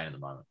steam train at the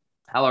moment.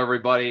 Hello,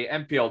 everybody.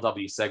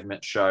 MPLW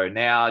segment show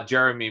now.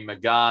 Jeremy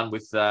McGahn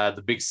with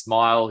the big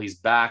smile. He's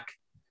back.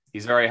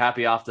 He's very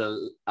happy after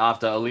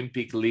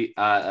Olympic.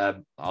 I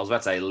was about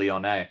to say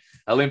Lyonnais.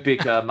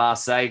 Olympic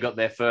Marseille got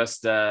their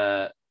first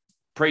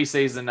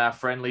preseason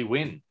friendly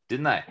win,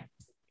 didn't they?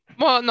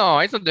 Well, no,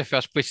 it's not the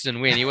first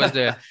preseason win. It was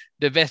the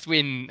best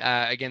win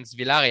against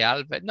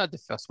Villarreal, but not the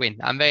first win.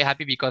 I'm very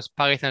happy because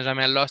Paris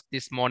Saint-Germain lost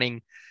this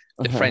morning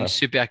the French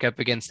Super Cup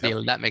against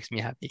Lille. That makes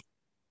me happy.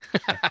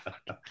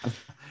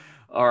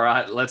 All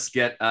right, let's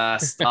get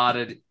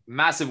started.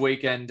 Massive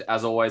weekend,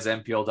 as always,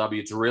 MPLW.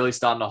 It's really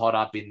starting to hot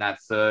up in that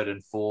 3rd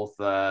and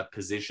 4th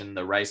position,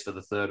 the race for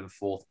the 3rd and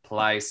 4th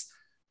place.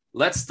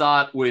 Let's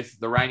start with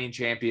the reigning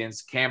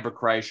champions, Canberra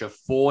Croatia,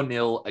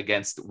 4-0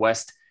 against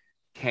West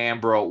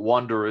Canberra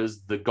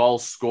Wanderers. The goal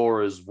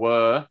scorers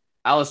were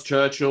Alice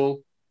Churchill,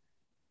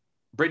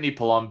 Brittany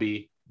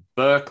Palombi,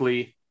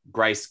 Berkeley,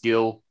 Grace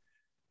Gill.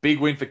 Big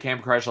win for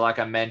Canberra Croatia, like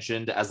I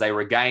mentioned, as they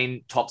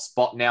regain top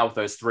spot now with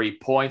those 3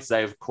 points.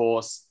 They, of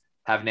course,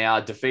 have now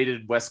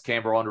defeated West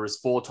Canberra Wanderers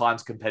 4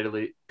 times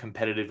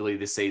competitively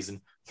this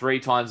season,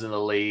 3 times in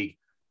the league,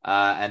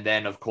 and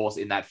then, of course,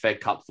 in that Fed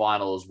Cup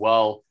final as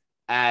well.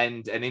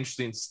 And an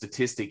interesting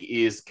statistic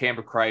is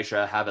Canberra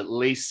Croatia have at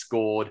least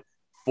scored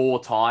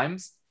 4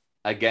 times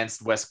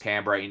against West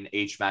Canberra in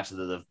each match that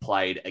they've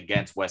played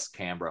against West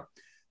Canberra.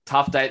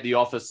 Tough day at the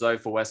office, though,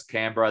 for West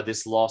Canberra.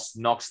 This loss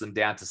knocks them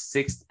down to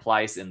 6th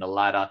place in the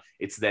ladder.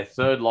 It's their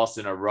 3rd loss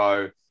in a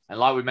row. And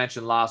like we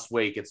mentioned last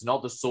week, it's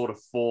not the sort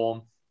of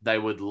form they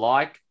would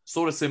like,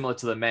 sort of similar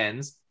to the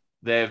men's.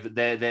 Their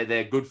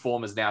good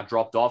form has now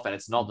dropped off, and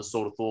it's not the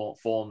sort of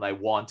form they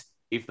want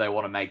if they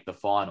want to make the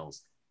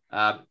finals.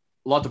 A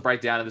lot to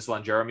break down in this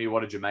one, Jeremy. What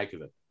did you make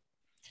of it?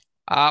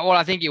 Well,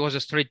 I think it was a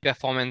solid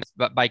performance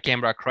by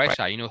Canberra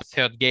Croatia.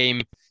 3rd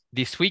game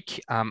this week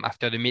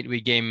after the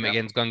midweek game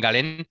against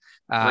Gungahlin.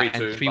 3-2,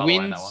 and 3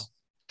 wins.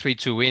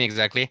 3-2 win,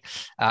 exactly.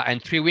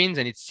 And 3 wins,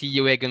 and it's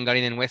CUA,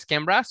 Gungahlin, and West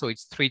Canberra. So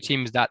it's 3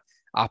 teams that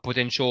are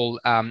potential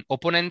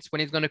opponents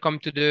when it's going to come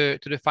to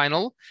the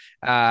final.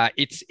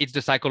 It's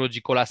the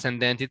psychological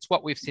ascendant. It's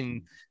what we've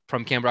seen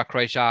from Canberra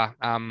Croatia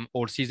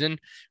all season.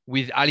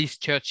 With Alice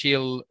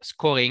Churchill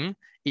scoring,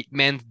 it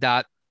meant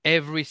that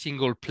every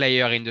single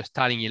player in the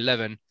starting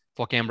 11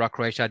 for Canberra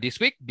Croatia this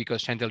week,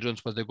 because Chantel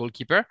Jones was the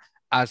goalkeeper,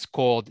 has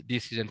scored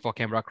this season for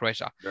Canberra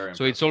Croatia.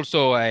 So it's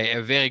also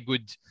a very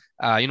good,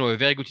 a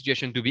very good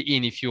situation to be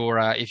in if you're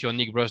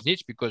Nick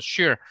Brosnich, because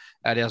sure,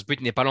 there's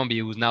Brittany Palombi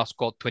who's now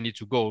scored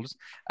 22 goals,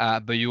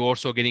 but you're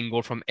also getting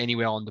goal from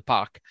anywhere on the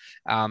park.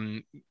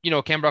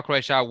 Canberra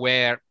Croatia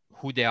were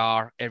who they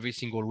are every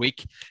single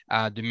week.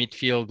 The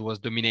midfield was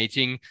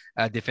dominating,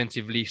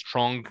 defensively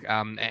strong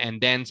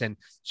and dense, and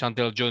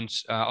Chantel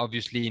Jones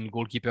obviously in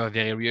goalkeeper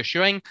very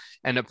reassuring.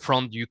 And up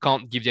front, you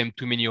can't give them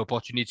too many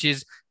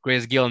opportunities.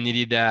 Grace Gill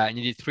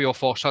needed 3 or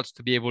 4 shots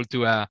to be able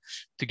to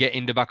get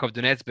in the back of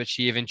the net, but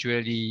she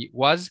eventually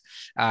was.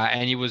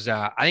 And it was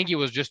I think it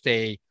was just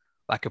a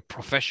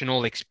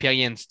professional,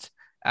 experienced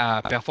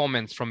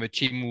performance from a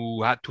team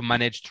who had to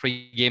manage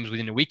 3 games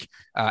within a week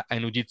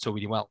and who did so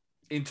really well.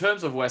 In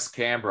terms of West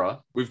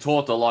Canberra, we've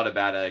talked a lot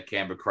about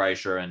Canberra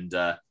Croatia and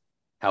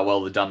how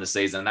well they've done this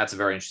season. And that's a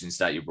very interesting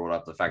stat you brought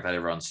up, the fact that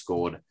everyone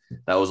scored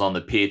that was on the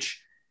pitch.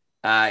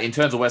 In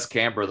terms of West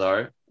Canberra,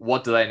 though,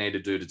 what do they need to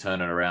do to turn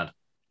it around?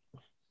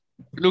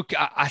 Look,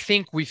 I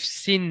think we've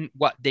seen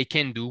what they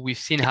can do. We've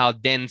seen how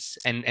dense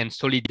and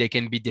solid they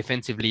can be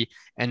defensively,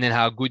 and then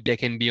how good they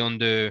can be on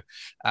the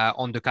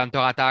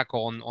counter-attack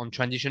or on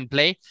transition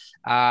play.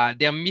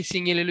 They're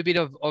missing a little bit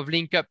of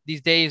link up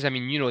these days. I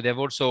mean, they've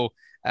also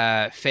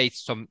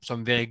faced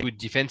some very good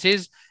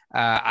defenses.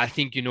 I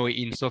think,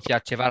 in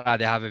Sofia Chevara,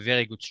 they have a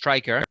very good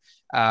striker,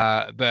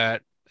 but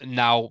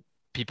now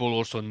people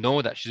also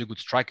know that she's a good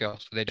striker,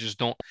 so they just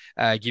don't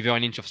give her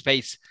an inch of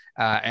space,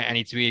 and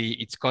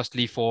it's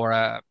costly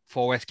for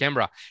West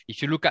Canberra.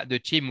 If you look at the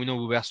team, we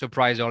were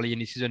surprised early in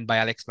the season by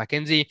Alex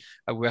McKenzie.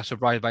 We were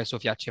surprised by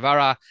Sofia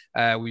Chevara.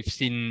 We've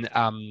seen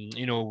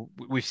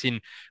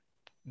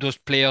those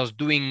players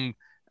doing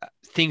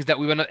things that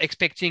we were not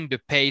expecting, the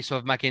pace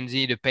of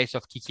McKenzie, the pace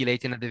of Kiki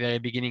Leighton at the very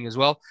beginning as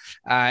well.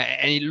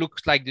 And it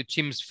looks like the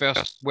teams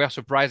first were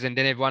surprised, and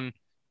then everyone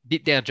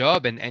did their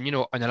job and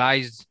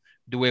analyzed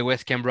the way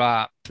West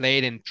Canberra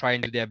played and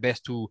trying to do their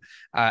best to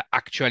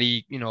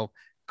actually,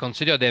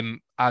 consider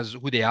them as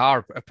who they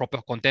are, a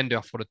proper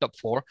contender for the top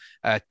 4,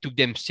 took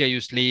them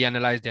seriously,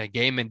 analyzed their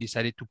game, and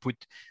decided to put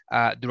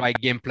the right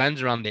game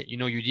plans around it. You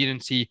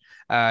didn't see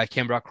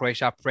Canberra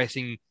Croatia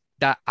pressing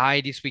that high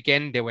this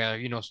weekend. They were,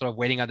 sort of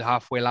waiting at the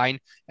halfway line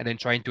and then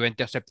trying to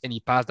intercept any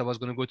pass that was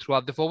going to go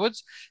throughout the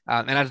forwards.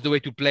 And that's the way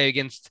to play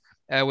against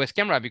West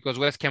Canberra, because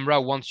West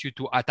Canberra wants you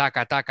to attack,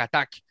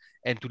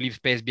 and to leave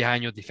space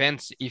behind your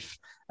defense. If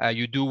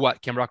you do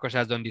what Canberra Croatia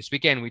has done this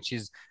weekend, which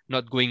is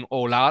not going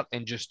all out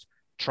and just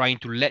trying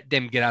to let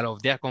them get out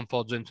of their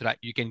comfort zone so that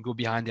you can go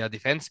behind their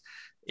defense,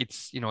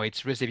 it's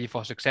recipe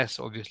for success,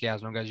 obviously,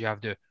 as long as you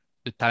have the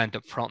talent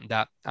up front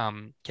that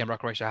Canberra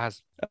Croatia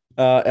has.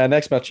 Our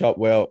next matchup,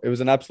 well, it was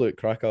an absolute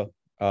cracker,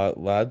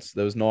 lads.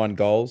 There was 9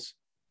 goals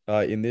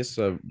in this,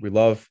 so we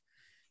love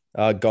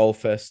goal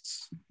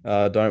fests,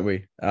 don't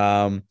we?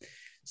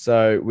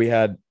 So we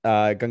had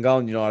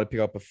Gungahlin United pick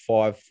up a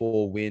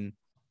 5-4 win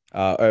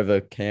over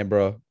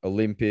Canberra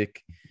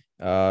Olympic.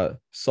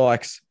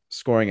 Sykes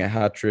scoring a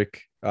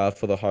hat-trick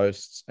for the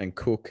hosts, and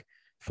Cook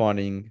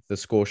finding the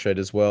score sheet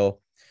as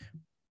well.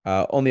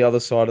 On the other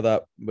side of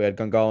that, we had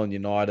Gungahlin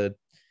United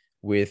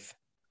with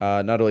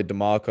Natalie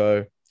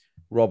DeMarco,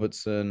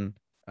 Robertson,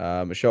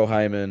 Michelle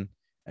Heyman,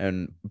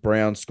 and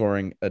Brown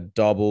scoring a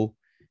double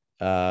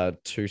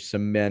to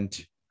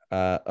cement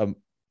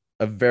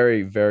a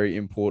very, very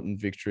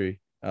important victory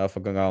for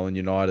Gungahlin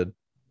United.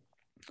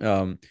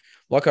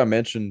 Like I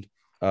mentioned,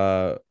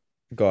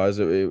 guys,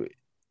 it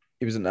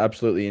was an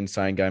absolutely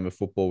insane game of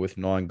football with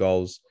 9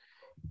 goals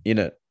in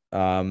it.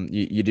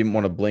 You didn't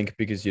want to blink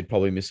because you'd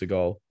probably miss a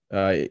goal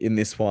in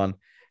this one.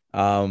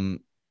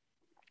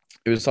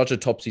 It was such a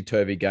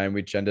topsy-turvy game,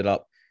 which ended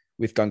up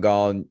with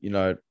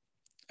Gungahlin,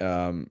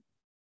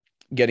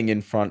 getting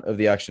in front of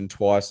the action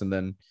twice, and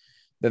then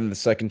the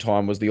second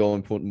time was the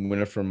all-important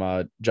winner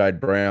from Jade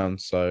Brown.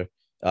 So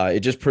it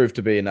just proved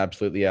to be an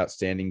absolutely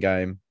outstanding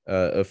game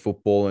of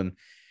football. And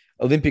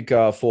Olympic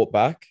fought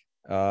back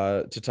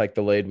to take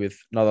the lead with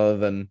none other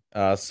than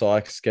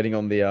Sykes getting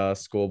on the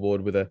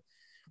scoreboard with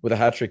with a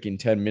hat trick in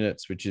 10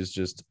 minutes, which is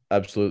just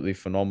absolutely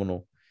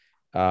phenomenal.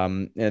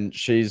 And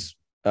she's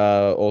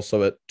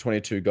also at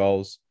 22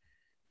 goals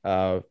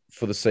for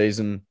the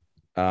season,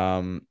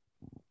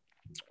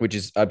 which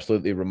is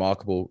absolutely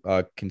remarkable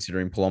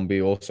considering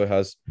Palombi also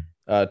has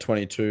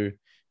 22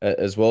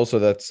 as well. So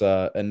that's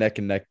a neck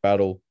and neck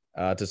battle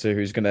to see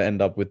who's going to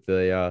end up with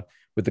the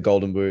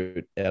Golden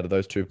Boot out of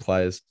those two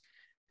players.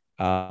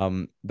 They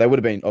would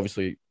have been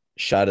obviously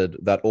shattered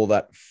that all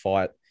that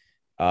fight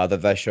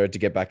that they showed to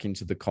get back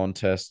into the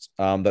contest,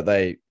 that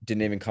they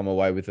didn't even come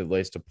away with at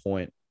least a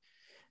point.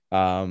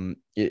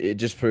 It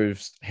just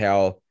proves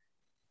how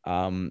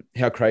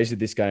crazy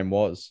this game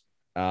was.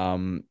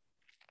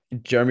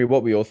 Jeremy,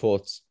 what were your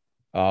thoughts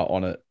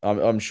on it?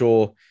 I'm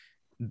sure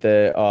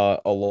there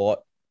are a lot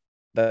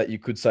that you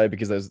could say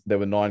because there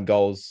were 9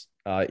 goals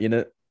in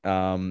it.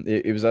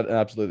 It was an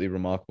absolutely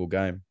remarkable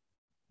game.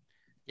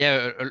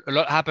 Yeah, a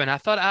lot happened. I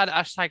thought I had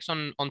Ash Sykes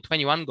on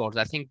 21 goals.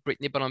 I think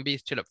Brittany Palombi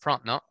is still up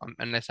front, no?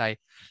 Unless I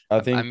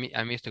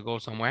missed a goal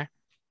somewhere.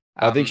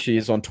 I think she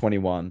is on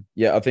 21.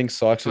 Yeah, I think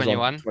Sykes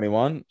 21. Is on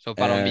 21. So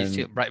Palombi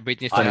still,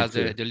 Brittany still has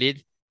the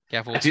lead.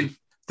 Careful.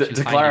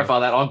 To clarify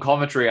that, on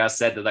commentary, I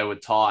said that they were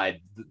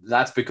tied.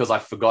 That's because I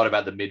forgot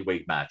about the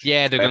midweek match.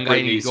 Yeah, the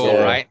Gungahlin goal,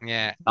 right?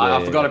 Yeah.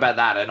 I forgot about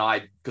that,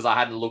 and because I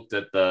hadn't looked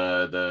at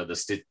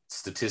the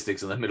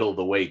statistics in the middle of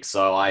the week,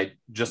 so I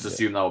just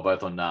assumed they were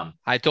both on.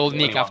 I told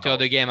Nick after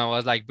the game, I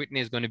was like,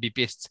 Brittany is going to be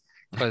pissed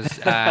because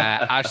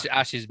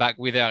Ash is back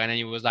with her, and then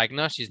he was like,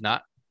 no, she's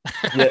not.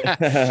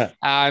 Yeah.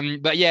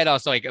 But yeah, no,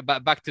 sorry.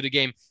 But back to the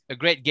game, a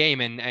great game,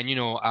 and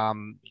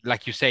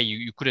like you say,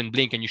 you couldn't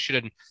blink, and you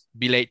shouldn't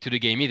be late to the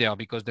game either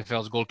because the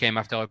first goal came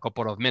after a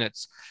couple of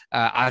minutes.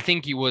 I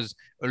think it was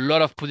a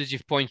lot of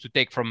positive points to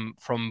take from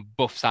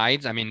both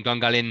sides. I mean,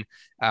 Gungahlin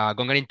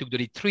took the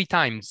lead 3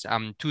 times,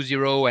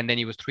 2-0, and then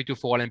it was 3-2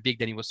 for Olympic,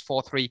 then it was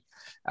 4-3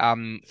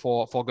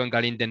 for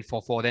Gungahlin, then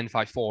 4-4, then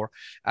 5-4,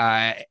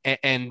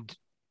 and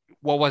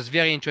what was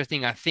very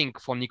interesting, I think,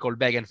 for Nicole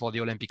Begg and for the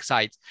Olympic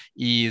side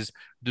is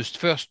the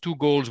first 2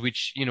 goals,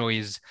 which,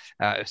 is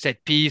a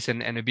set piece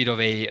and a bit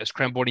of a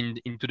scramble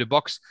into the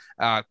box,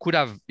 could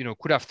have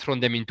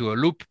thrown them into a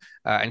loop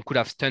and could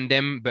have stunned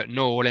them. But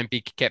no,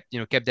 Olympic kept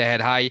their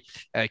head high,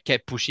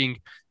 kept pushing.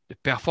 The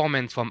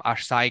performance from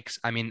Ash Sykes,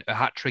 I mean, a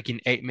hat trick in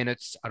 8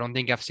 minutes. I don't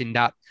think I've seen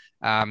that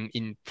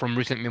from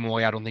recent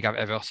memory. I don't think I've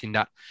ever seen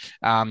that.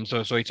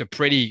 So it's a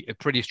pretty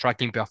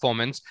striking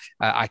performance.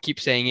 I keep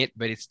saying it,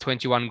 but it's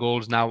 21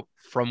 goals now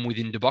from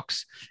within the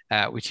box,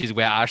 which is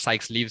where Ash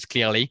Sykes lives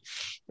clearly.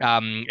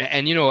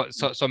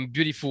 So some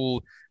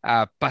beautiful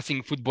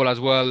passing football as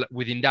well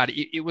within that.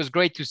 It was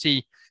great to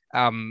see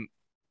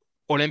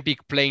Olympic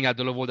playing at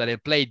the level that they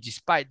played,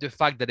 despite the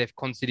fact that they've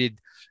conceded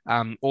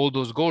all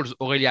those goals.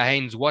 Aurelia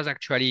Haynes was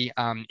actually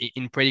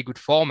in pretty good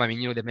form. I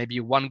mean, there may be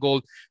one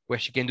goal where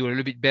she can do a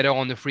little bit better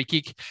on the free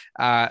kick,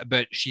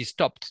 but she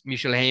stopped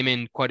Michelle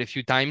Heyman quite a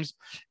few times.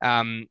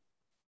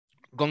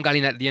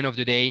 Gungahlin, at the end of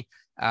the day,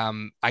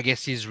 I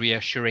guess is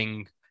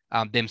reassuring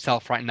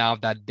themselves right now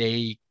that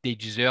they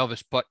deserve a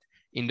spot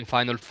in the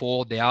Final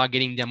Four. They are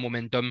getting their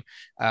momentum.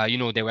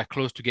 They were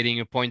close to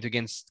getting a point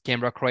against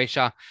Canberra,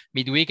 Croatia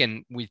midweek,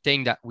 and we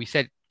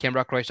said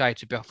Canberra, Croatia,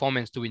 it's a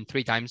performance to win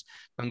 3 times.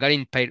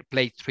 Gungahlin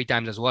played 3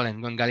 times as well,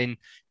 and Gungahlin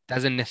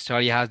doesn't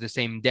necessarily have the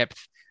same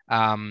depth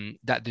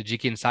that the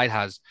Jikin side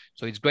has.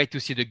 So it's great to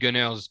see the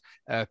Gunners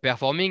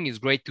performing. It's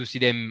great to see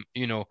them,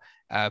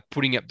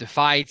 putting up the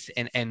fights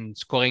and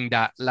scoring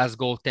that last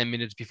goal 10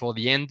 minutes before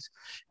the end.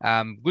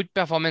 Good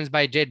performance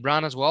by Jade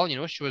Brown as well.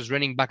 She was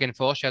running back and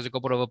forth. She has a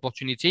couple of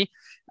opportunity.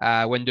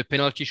 When the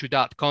penalty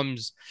shootout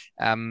comes,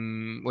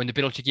 when the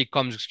penalty kick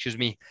comes,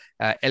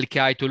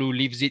 LKI Tolu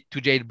leaves it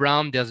to Jade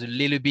Brown. There's a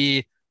little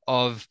bit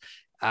of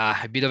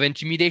a bit of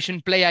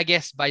intimidation play, I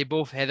guess, by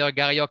both Heather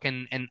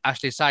Garriok and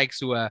Ashley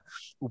Sykes, who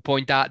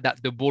point out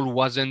that the ball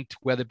wasn't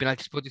where the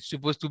penalty spot is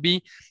supposed to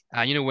be.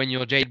 When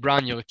you're Jade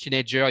Brown, you're a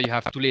teenager, you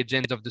have 2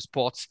 legends of the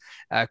sports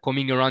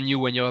coming around you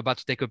when you're about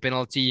to take a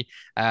penalty.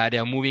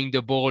 They're moving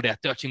the ball, they're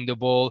touching the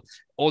ball.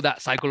 All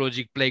that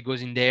psychological play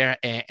goes in there,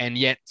 and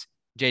yet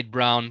Jade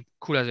Brown,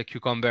 cool as a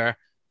cucumber,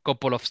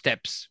 couple of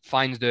steps,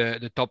 finds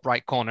the top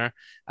right corner.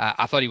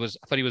 I thought he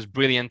was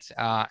brilliant,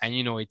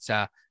 and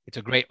it's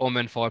a great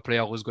omen for a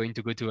player who's going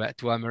to go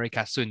to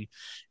America soon.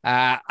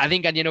 I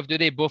think at the end of the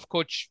day, both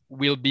coach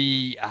will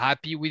be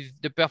happy with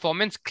the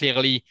performance.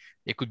 Clearly,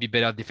 it could be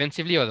better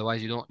defensively.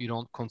 Otherwise, you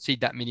don't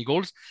concede that many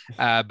goals.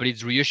 But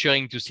it's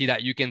reassuring to see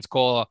that you can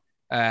score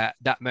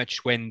that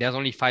much when there's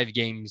only 5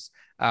 games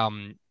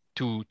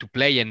to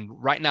play. And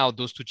right now,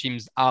 those 2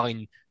 teams are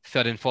in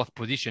 3rd and 4th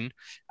position.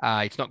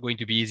 It's not going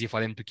to be easy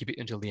for them to keep it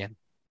until the end.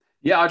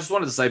 Yeah, I just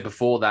wanted to say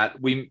before that,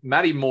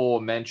 Matty Moore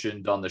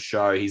mentioned on the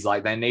show, he's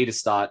like, they need to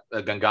start,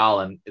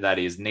 Gungahlin, that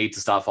is, need to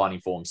start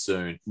finding form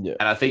soon. Yeah.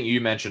 And I think you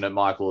mentioned it,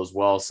 Michael, as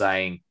well,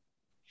 saying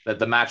that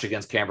the match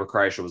against Canberra,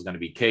 Croatia was going to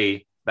be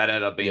key. That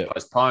ended up being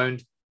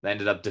postponed. They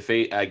ended up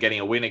getting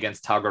a win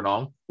against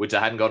Tuggeranong, which they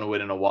hadn't gotten a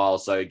win in a while,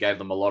 so it gave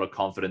them a lot of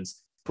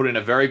confidence put in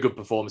a very good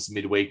performance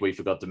midweek. We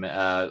forgot to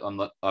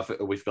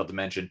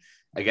mention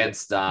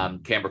against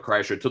Canberra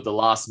Croatia. It took the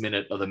last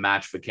minute of the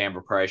match for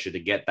Canberra Croatia to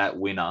get that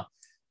winner.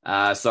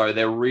 So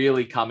they're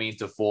really coming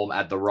into form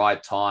at the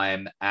right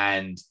time,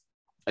 and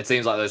it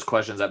seems like those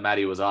questions that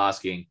Maddie was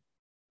asking,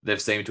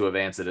 they've seemed to have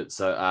answered it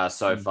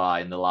so far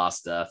in the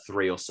last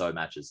 3 or so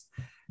matches.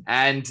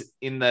 And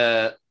in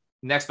the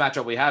next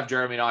matchup we have,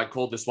 Jeremy and I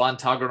called this one,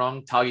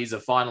 Tuggeranong. Tuggies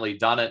have finally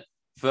done it.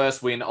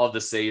 First win of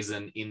the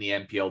season in the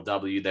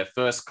NPLW, their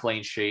first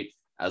clean sheet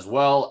as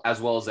well as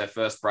their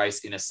first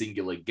brace in a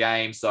singular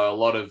game. So a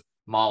lot of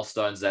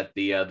milestones that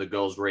the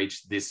girls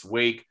reached this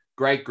week.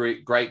 Great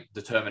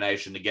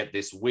determination to get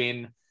this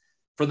win.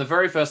 From the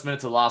very first minute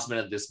to the last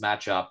minute of this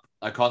matchup,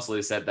 I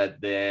constantly said that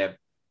their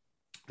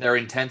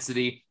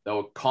intensity, they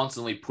were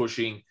constantly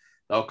pushing,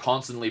 they were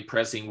constantly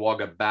pressing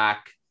Wagga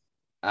back.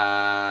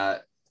 And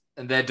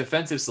their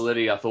defensive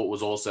solidity, I thought,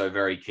 was also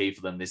very key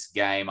for them this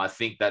game. I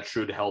think that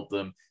should help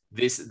them.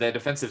 Their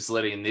defensive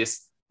solidity in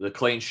the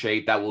clean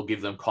sheet, that will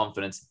give them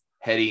confidence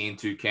heading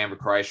into Canberra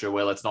Croatia,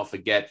 where let's not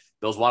forget,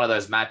 there was one of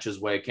those matches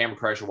where Canberra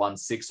Croatia won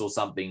 6 or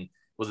something.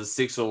 Was it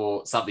 6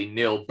 or something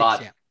nil?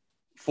 But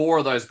 4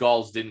 of those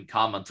goals didn't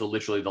come until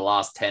literally the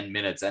last 10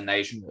 minutes, and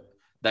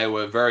they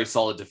were very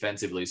solid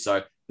defensively.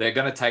 So they're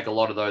going to take a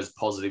lot of those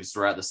positives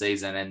throughout the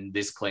season and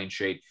this clean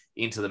sheet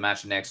into the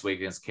match next week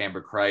against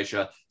Canberra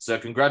Croatia. So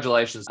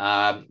congratulations.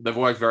 They've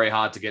worked very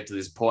hard to get to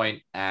this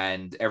point,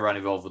 and everyone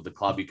involved with the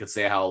club, you could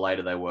see how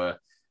elated they were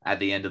at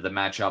the end of the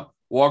matchup.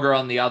 Wagga,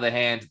 on the other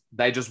hand,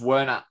 they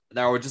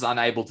were just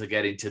unable to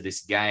get into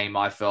this game.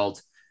 I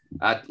felt,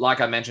 like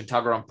I mentioned,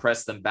 Tuggeranong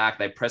pressed them back.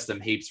 They pressed them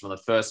heaps from the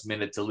first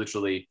minute to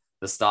literally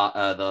the start,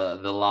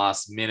 the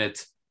last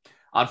minute.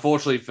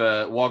 Unfortunately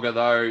for Wagga,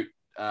 though,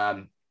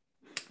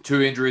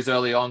 2 injuries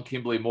early on.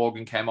 Kimberly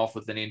Morgan came off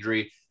with an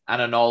injury.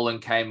 Anna Nolan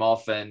came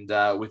off and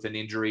with an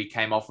injury,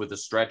 came off with a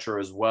stretcher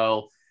as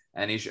well,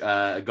 and he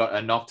got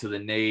a knock to the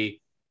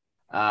knee.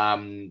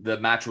 The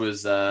match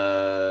was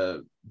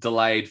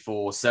delayed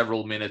for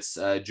several minutes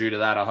due to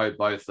that. I hope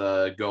both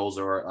girls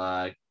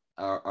are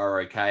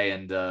okay,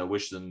 and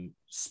wish them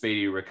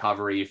speedy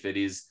recovery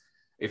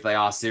if they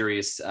are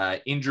serious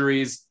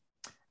injuries.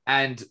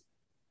 And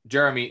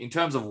Jeremy, in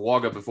terms of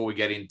Wagga, before we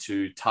get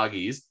into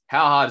Tuggies,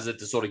 how hard is it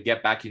to sort of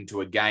get back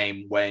into a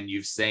game when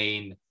you've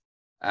seen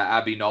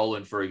Abby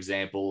Nolan, for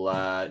example,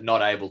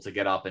 not able to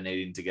get up and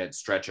needing to get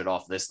stretchered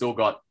off? They've still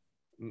got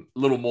a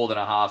little more than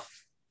a half,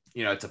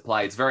 to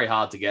play. It's very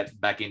hard to get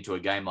back into a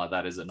game like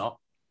that, is it not?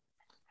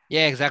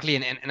 Yeah, exactly.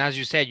 And as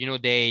you said,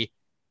 they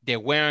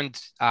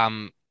weren't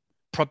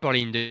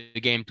properly in the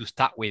game to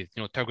start with.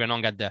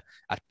 Tuggeranong had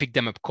picked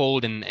them up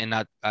cold and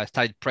had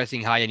started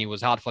pressing high, and it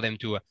was hard for them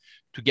to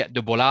get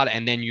the ball out.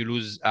 And then you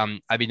lose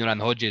Abby Nolan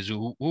Hodges,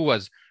 who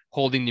was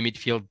holding the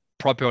midfield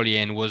properly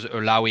and was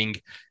allowing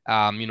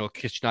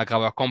Christina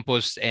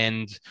Grauer-Campos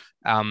and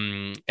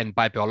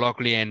Piper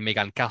Lockley and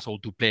Megan Castle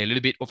to play a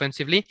little bit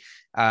offensively.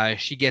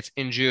 She gets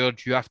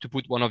injured. You have to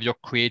put one of your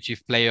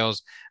creative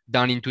players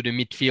down into the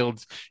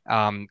midfield.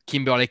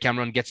 Kimberly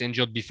Cameron gets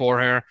injured before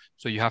her,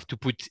 so you have to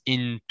put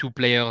in 2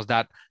 players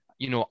that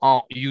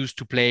aren't used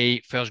to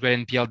play first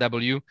grade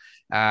NPLW.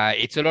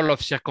 It's a lot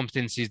of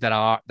circumstances that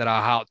are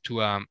hard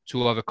to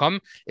overcome,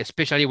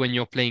 especially when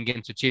you're playing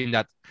against a team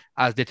that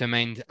as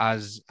determined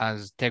as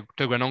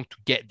Tuggeranong to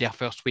get their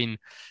first win,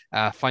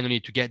 finally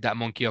to get that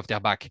monkey off their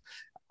back.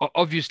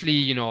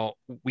 Obviously,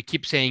 we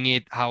keep saying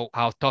it, how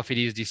tough it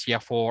is this year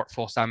for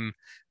Sam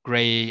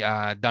Gray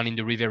down in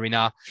the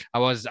Riverina. I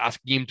was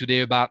asking him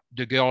today about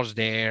the girls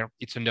there.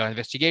 It's under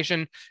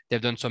investigation.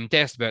 They've done some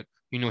tests, but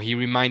he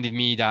reminded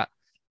me that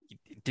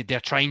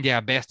they're trying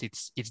their best.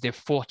 It's their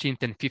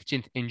 14th and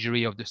 15th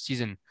injury of the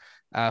season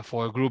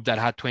for a group that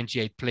had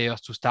 28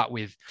 players to start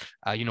with.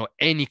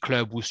 Any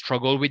club will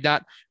struggle with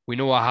that. We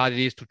know how hard it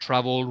is to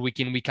travel week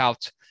in, week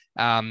out,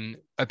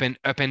 up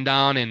and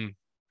down, and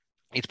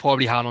it's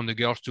probably hard on the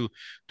girls to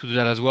do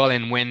that as well.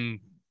 And when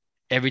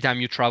every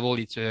time you travel,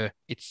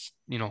 it's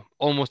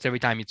almost every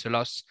time it's a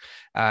loss.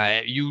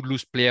 You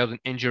lose players and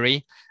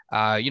injury.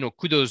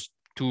 Kudos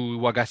to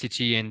Wagga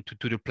City and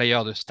to the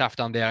player, the staff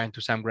down there, and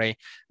to Sam Gray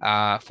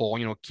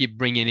for keep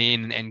bringing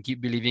in and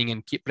keep believing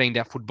and keep playing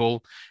their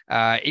football.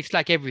 It's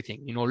like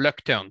everything,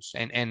 luck turns,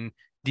 and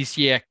this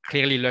year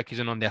clearly luck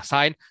isn't on their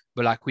side.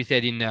 But like we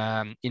said in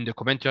the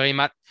commentary,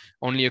 Matt,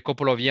 only a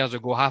couple of years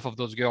ago, half of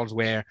those girls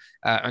were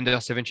under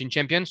 17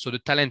 champions. So the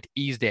talent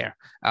is there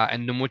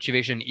and the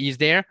motivation is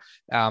there.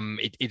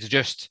 It's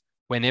just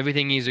when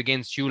everything is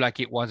against you, like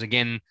it was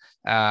again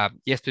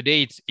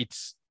yesterday,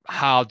 it's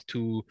hard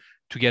to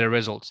get a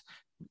result.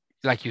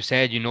 Like you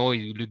said,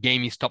 the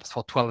game is stopped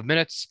for 12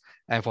 minutes.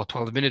 And for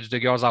 12 minutes, the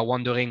girls are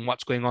wondering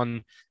what's going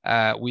on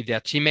with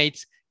their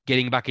teammates.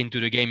 Getting back into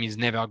the game is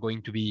never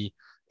going to be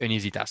an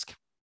easy task.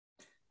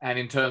 And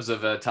in terms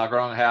of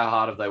Tuggeranong, how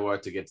hard have they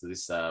worked to get to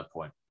this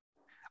point?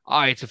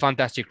 It's a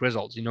fantastic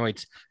result.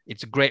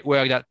 It's great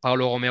work that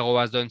Paulo Romero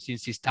has done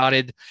since he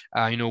started.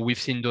 We've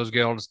seen those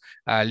girls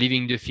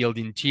leaving the field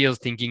in tears,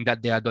 thinking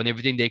that they had done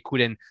everything they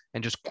could and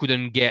just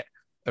couldn't get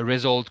a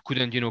result,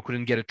 couldn't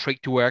get a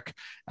trick to work.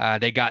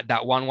 They got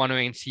that 1-1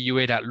 against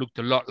CUA that looked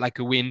a lot like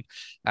a win.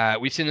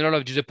 We've seen a lot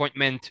of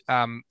disappointment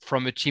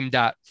from a team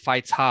that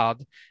fights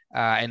hard,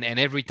 and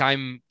every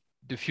time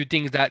the few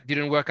things that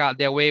didn't work out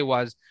their way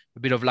was a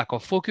bit of lack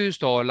of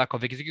focus or lack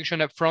of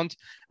execution up front.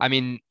 I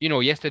mean,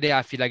 yesterday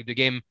I feel like the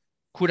game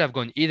could have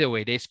gone either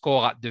way. They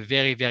score at the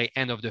very, very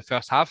end of the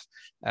first half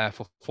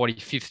for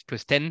 45th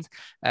plus 10.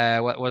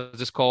 What was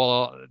the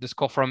score? The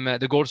score from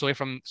the goal, sorry,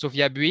 from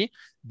Sophia Bui.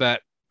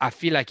 But I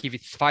feel like if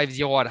it's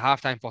 5-0 at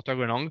halftime for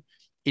Tuggeranong,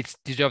 it's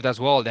deserved as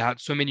well. They had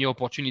so many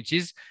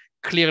opportunities.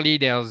 Clearly,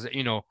 there's,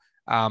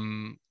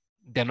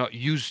 they're not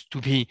used to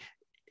be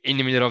in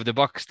the middle of the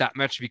box that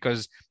much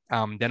because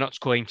they're not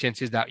scoring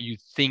chances that you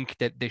think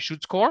that they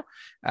should score.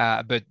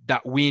 But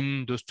that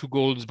win, those 2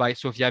 goals by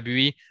Sophia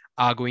Bui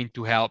are going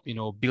to help,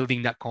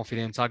 building that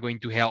confidence, are going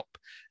to help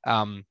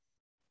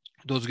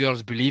those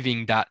girls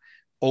believing that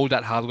all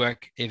that hard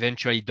work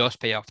eventually does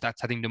pay off.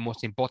 That's, I think, the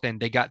most important.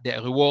 They got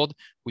their reward.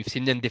 We've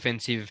seen them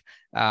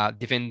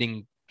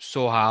defending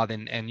so hard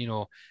and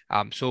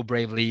so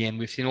bravely, and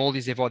we've seen all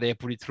this effort they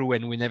put it through,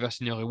 and we never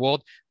seen a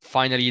reward.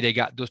 Finally, they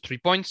got those 3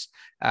 points,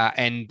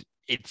 and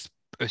it's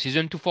a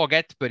season to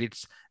forget, but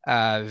it's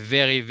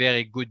very,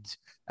 very good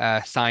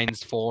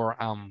signs for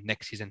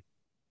next season.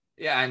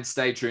 Yeah, and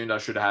stay tuned. I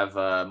should have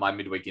my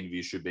midweek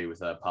interview should be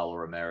with Paula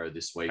Romero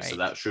this week, Right. So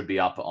that should be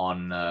up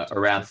on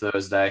around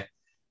Thursday.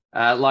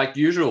 Like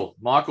usual,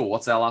 Michael,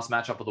 what's our last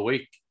matchup of the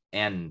week?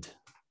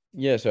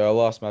 Yeah, so our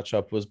last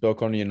matchup was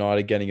Belconnen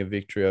United getting a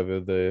victory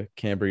over the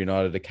Canberra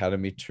United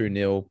Academy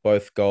 2-0,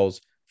 both goals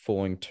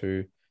falling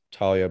to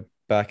Talia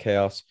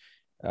Backhouse.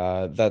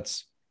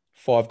 That's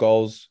 5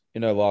 goals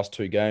in her last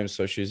 2 games,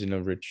 so she's in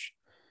a rich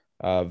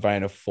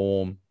vein of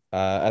form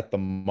at the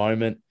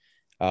moment,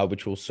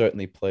 which will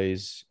certainly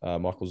please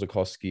Michael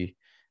Zukowski.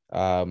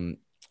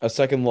 A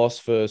second loss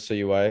for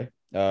CUA.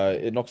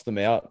 It knocks them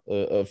out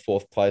of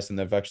 4th place, and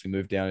they've actually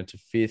moved down into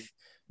 5th.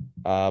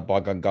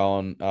 By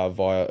Gungahlin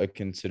via a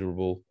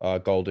considerable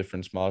goal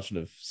difference margin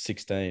of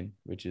 16,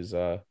 which is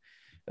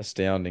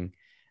astounding.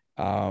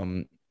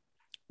 But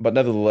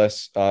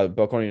nevertheless,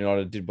 Belconnen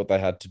United did what they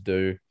had to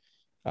do.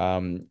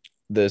 The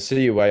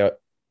CUA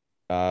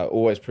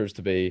always proves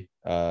to be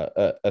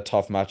a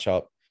tough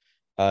matchup,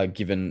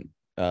 given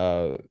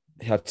how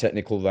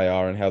technical they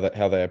are and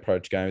how they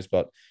approach games.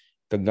 But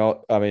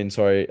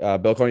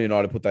Belconnen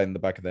United put that in the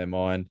back of their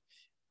mind,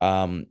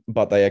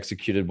 but they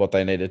executed what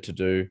they needed to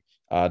do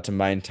to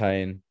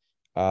maintain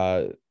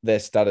their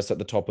status at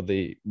the top of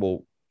in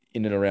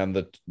and around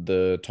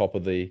the top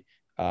of the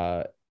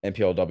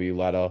NPLW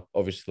ladder.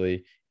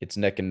 Obviously, it's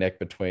neck and neck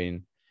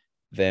between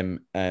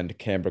them and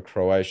Canberra,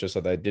 Croatia. So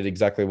they did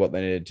exactly what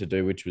they needed to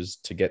do, which was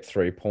to get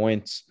 3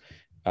 points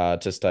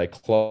to stay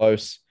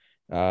close.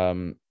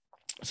 So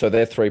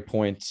they're 3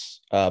 points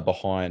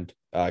behind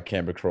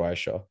Canberra,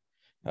 Croatia.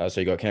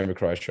 So you got Canberra,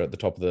 Croatia at the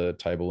top of the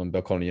table, and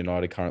Belconnen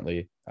United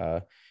currently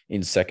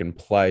in 2nd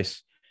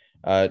place.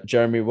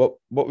 Jeremy, what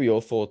were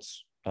your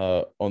thoughts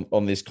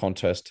on this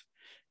contest?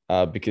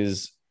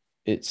 Because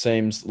it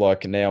seems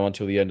like now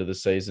until the end of the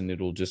season,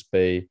 it'll just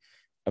be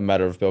a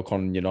matter of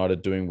Belconnen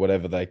United doing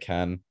whatever they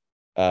can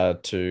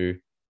to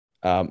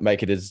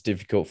make it as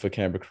difficult for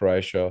Canberra,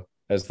 Croatia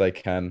as they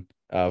can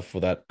for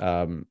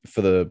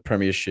the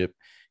premiership,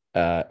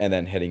 and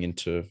then heading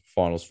into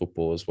finals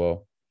football as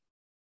well.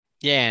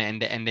 Yeah,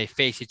 and they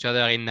face each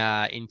other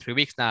in 3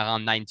 weeks now,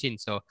 around 19.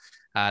 So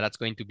that's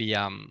going to be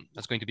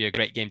a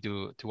great game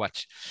to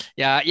watch.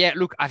 Yeah.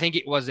 Look, I think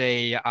it was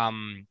a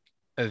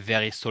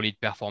very solid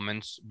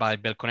performance by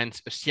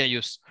Belconnen, a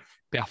serious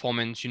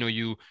performance.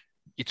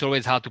 It's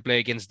always hard to play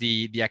against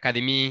the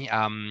academy.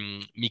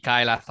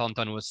 Michaela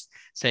Thornton was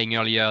saying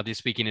earlier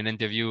this week in an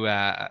interview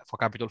for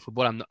Capital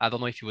Football. I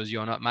don't know if it was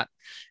you or not, Matt.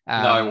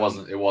 No, it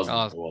wasn't. It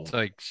wasn't.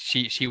 So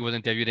she was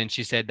interviewed, and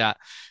she said that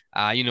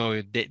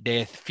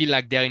they feel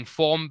like they're in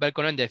form.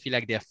 Belconnen, they feel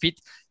like they're fit.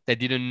 They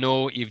didn't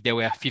know if they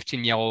were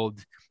 15-year-old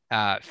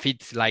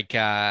fit like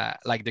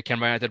the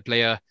Canberra United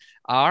player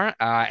are,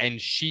 and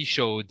she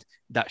showed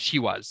that she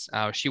was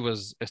a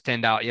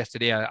standout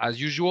yesterday as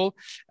usual,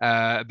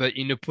 but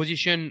in a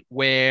position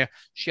where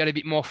she had a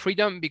bit more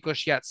freedom because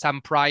she had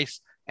Sam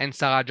Price and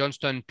Sarah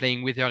Johnston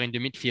playing with her in the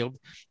midfield.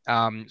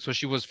 So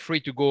she was free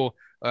to go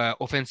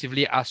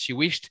offensively as she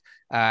wished.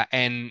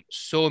 And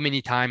so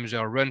many times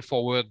her run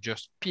forward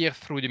just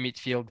pierced through the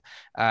midfield,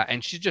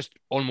 and she's just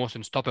almost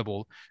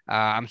unstoppable.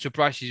 I'm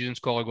surprised she didn't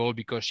score a goal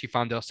because she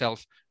found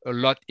herself a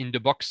lot in the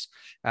box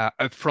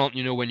up front.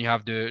 When you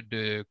have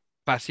the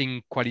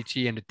passing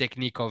quality and the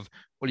technique of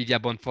Olivia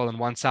Bonford on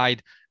one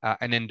side,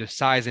 and then the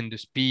size and the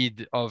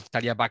speed of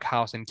Talia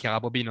Backhouse and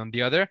Kira Bobin on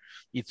the other,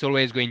 it's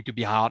always going to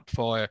be hard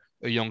for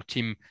a young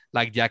team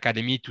like the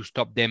Academy to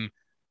stop them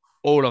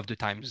all of the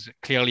times.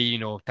 Clearly,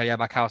 Talia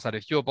Backhouse had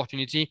a few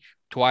opportunities.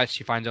 Twice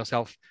she finds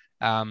herself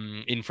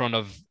in front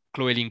of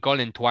Chloe Lincoln,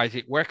 and twice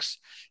it works.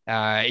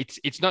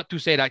 It's not to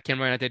say that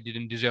Canberra United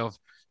didn't deserve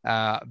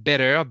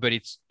better, but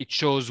it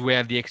shows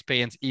where the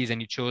experience is,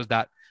 and it shows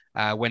that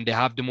when they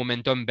have the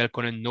momentum,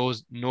 Belconnen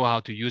know how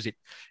to use it.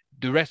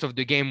 the rest of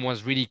the game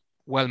was really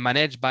well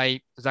managed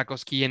by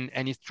Zakowski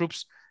and his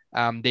troops.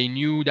 They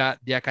knew that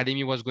the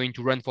academy was going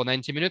to run for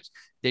 90 minutes.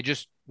 They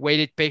just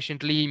waited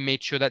patiently,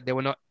 made sure that there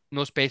were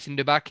no space in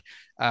the back.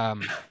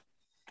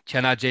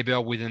 Tiana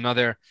Jaber with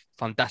another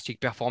fantastic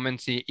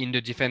performance in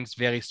the defense,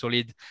 very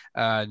solid,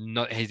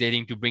 not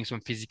hesitating to bring some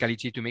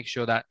physicality to make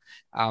sure that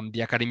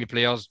the academy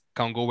players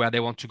can go where they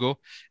want to go.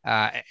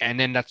 And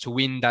then that's a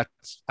win that,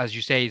 as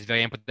you say, is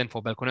very important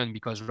for Belconnen,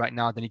 because right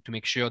now they need to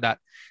make sure that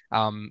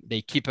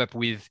they keep up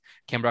with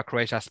Canberra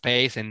Croatia's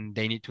pace, and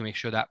they need to make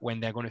sure that when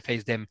they're going to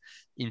face them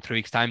in 3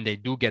 weeks' time, they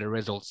do get a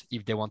result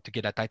if they want to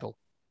get a title.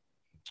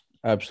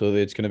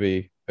 Absolutely. It's going to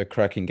be a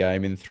cracking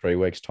game in 3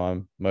 weeks'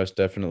 time, most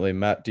definitely.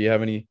 Matt, do you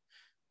have any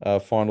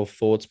final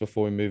thoughts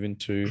before we move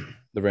into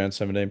the round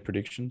 17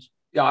 predictions?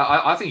 Yeah,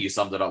 I think you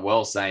summed it up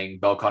well, saying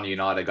Belconnen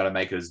United got to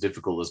make it as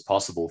difficult as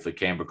possible for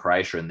Canberra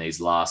Croatia in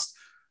these last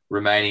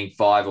remaining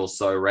 5 or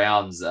so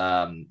rounds.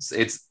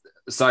 It's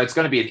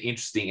going to be an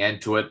interesting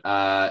end to it.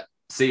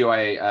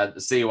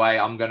 CUA,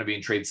 I'm going to be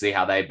intrigued to see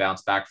how they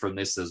bounce back from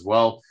this as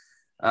well.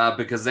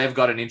 Because they've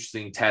got an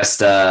interesting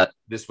test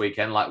this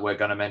weekend, like we're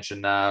going to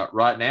mention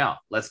right now.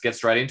 Let's get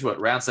straight into it.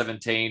 Round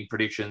 17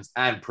 predictions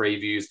and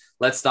previews.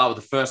 Let's start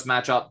with the first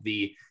matchup,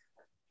 the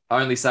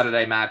only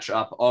Saturday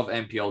matchup of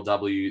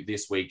NPLW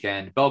this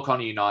weekend.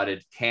 Belconnen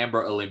United,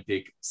 Canberra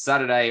Olympic,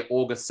 Saturday,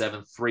 August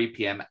 7th, 3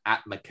 p.m.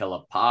 at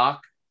McKellar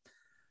Park.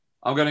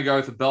 I'm going to go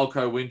with the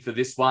Belco win for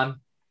this one.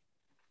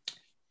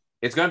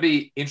 It's going to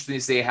be interesting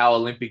to see how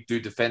Olympic do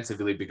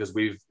defensively, because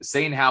we've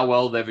seen how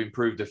well they've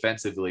improved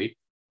defensively.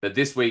 But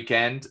this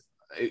weekend,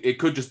 it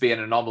could just be an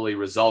anomaly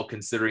result,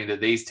 considering that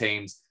these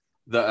teams,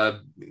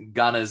 the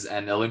Gunners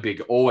and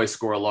Olympic, always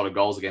score a lot of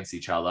goals against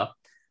each other.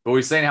 But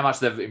we've seen how much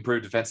they've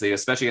improved defensively,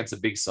 especially against the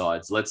big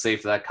sides. Let's see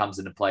if that comes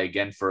into play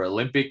again for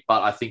Olympic.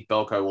 But I think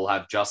Belco will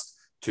have just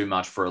too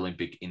much for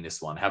Olympic in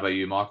this one. How about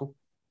you, Michael?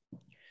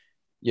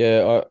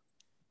 Yeah,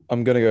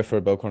 I'm going to go for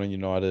a Belconnen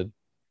United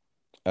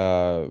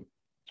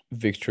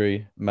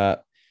victory,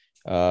 Matt.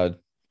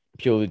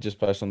 Purely just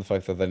based on the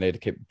fact that they need to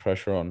keep the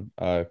pressure on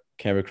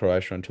Canberra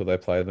Croatia until they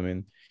play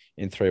them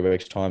in 3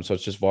 weeks' time. So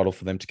it's just vital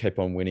for them to keep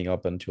on winning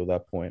up until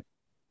that point.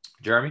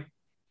 Jeremy?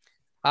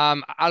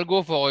 I'll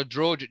go for a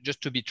draw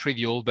just to be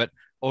trivial, but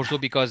also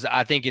because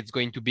I think it's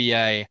going to be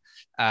a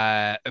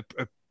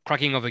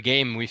cracking of a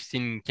game. We've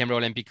seen Canberra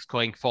Olympic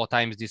scoring 4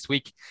 times this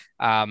week.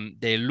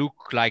 They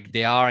look like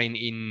they are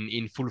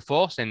in full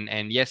force,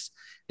 and yes,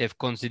 they've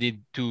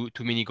conceded too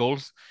many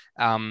goals,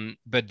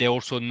 but they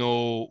also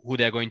know who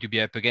they're going to be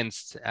up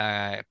against,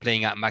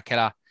 playing at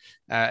McKellar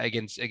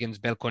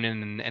against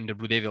Belconnen and the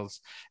Blue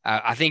Devils.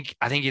 I think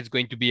it's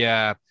going to be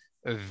a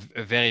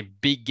very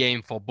big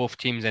game for both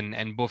teams,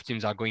 and both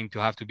teams are going to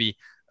have to be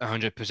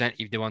 100%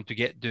 if they want to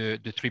get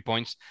the 3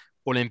 points.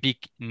 Olympic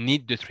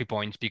need the 3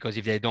 points, because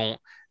if they don't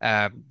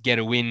get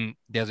a win,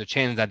 there's a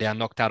chance that they are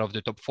knocked out of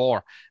the top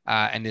 4,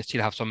 and they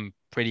still have some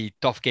pretty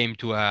tough game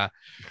to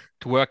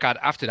work at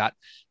after that.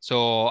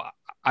 So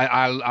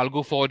I'll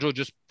go for a draw,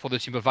 just for the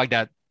simple fact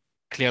that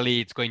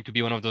clearly it's going to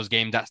be one of those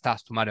games that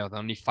starts to matter. There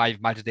are only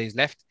 5 match days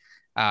left.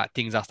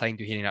 Things are starting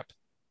to heat up.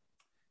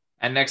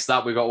 And next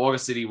up, we've got Wagga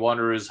City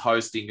Wanderers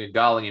hosting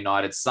Gungahlin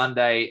United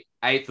Sunday,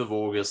 8th of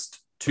August,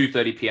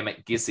 2:30 p.m.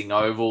 at Gissing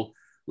Oval.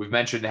 We've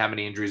mentioned how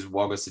many injuries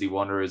Wagga City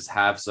Wanderers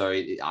have, so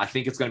I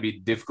think it's going to be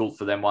difficult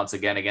for them once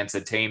again against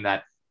a team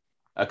that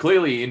are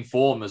clearly in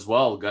form as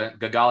well.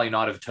 Gungahlin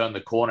United have turned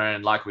the corner,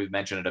 and like we've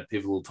mentioned, at a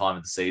pivotal time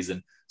of the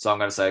season. So I'm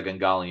going to say a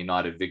Gungahlin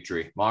United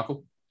victory.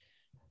 Michael?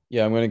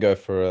 Yeah, I'm going to go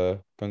for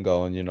a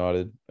Gungahlin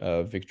United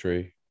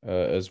victory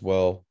as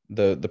well.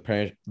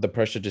 The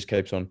pressure just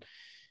keeps on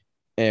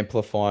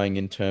amplifying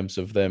in terms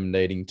of them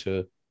needing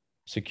to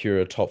secure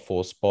a top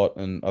 4 spot,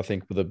 and I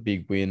think with a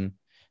big win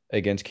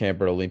against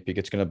Canberra Olympic,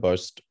 it's going to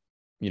boast,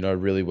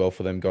 really well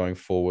for them going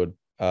forward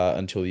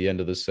until the end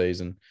of the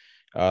season.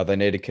 They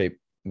need to keep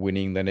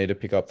winning. They need to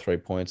pick up 3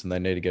 points, and they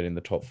need to get in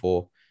the top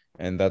 4.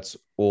 And that's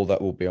all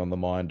that will be on the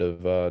mind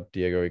of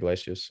Diego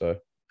Iglesias. So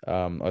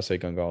I say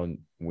Gungahlin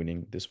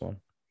winning this one.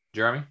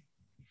 Jeremy?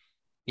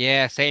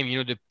 Yeah, same.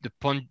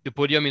 The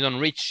podium is on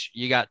reach.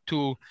 You got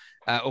 2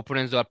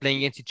 opponents that are playing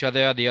against each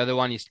other. The other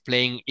one is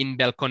playing in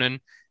Belconnen.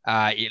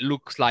 It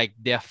looks like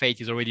their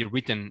fate is already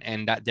written,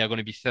 and that they're going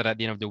to be third at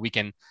the end of the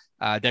weekend.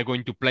 They're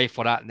going to play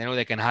for that. They know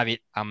they can have it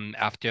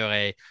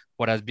after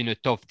what has been a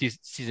tough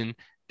season.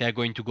 They're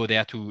going to go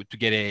there to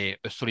get a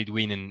solid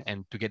win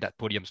and to get that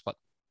podium spot.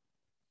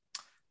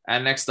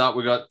 And next up,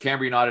 we've got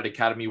Canberra United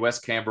Academy,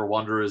 West Canberra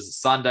Wanderers,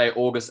 Sunday,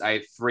 August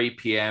 8th, 3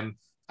 p.m.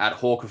 at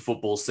Hawker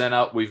Football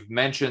Centre. We've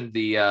mentioned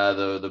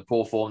the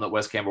poor form that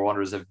West Canberra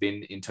Wanderers have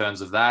been in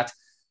terms of that.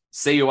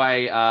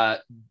 CUA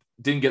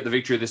didn't get the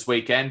victory this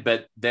weekend,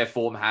 but their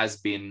form has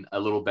been a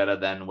little better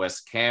than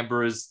West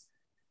Canberra's.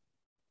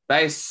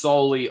 Based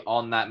solely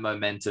on that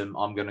momentum,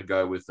 I'm going to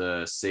go with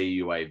a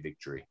CUA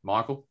victory.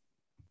 Michael?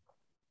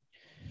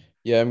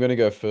 Yeah, I'm going to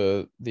go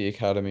for the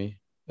Academy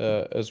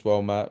as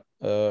well, Matt.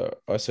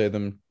 I see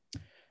them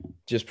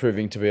just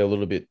proving to be a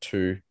little bit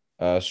too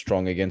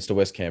strong against a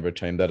West Canberra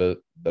team that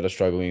are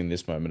struggling in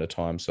this moment of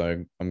time.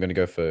 So I'm going to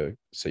go for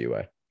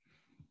CUA.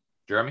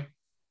 Jeremy?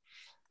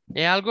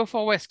 Yeah, I'll go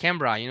for West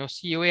Canberra.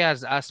 CUA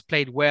has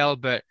played well,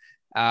 but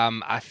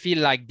I feel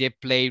like they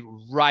play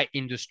right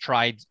in the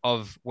strides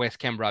of West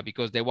Canberra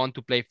because they want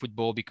to play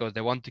football, because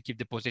they want to keep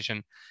the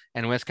possession,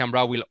 and West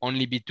Canberra will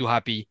only be too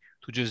happy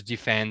to just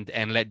defend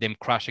and let them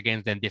crash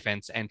against their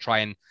defense and try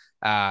and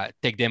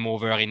take them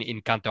over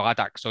in counter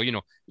attack. So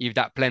if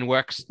that plan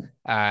works,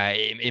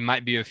 it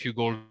might be a few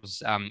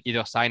goals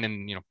either side,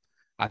 and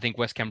I think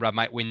West Canberra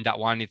might win that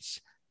one. It's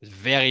a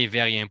very,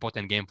 very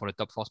important game for the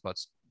top 4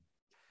 spots.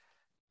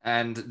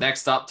 And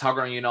next up,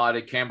 Tuggeranong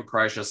United, Canberra,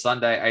 Croatia,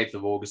 Sunday, 8th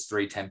of August,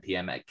 3:10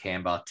 p.m. at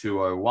Canberra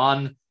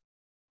 201.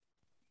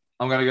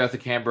 I'm going to go for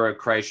Canberra,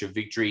 Croatia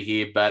victory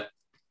here, but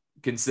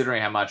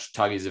considering how much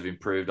Tuggies have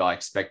improved, I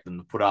expect them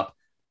to put up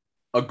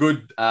a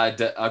good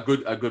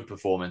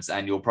performance,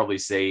 and you'll probably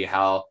see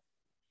how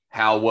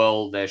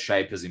well their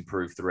shape has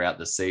improved throughout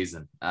the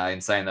season.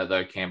 In saying that,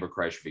 though, Canberra,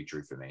 Croatia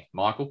victory for me.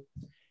 Michael?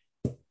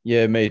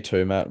 Yeah, me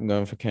too, Matt. I'm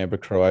going for Canberra,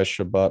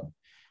 Croatia, but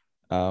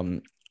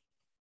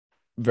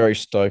very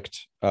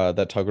stoked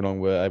that Tuggeranong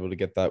were able to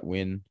get that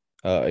win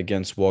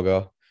against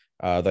Wagga.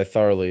 They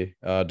thoroughly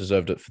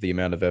deserved it for the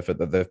amount of effort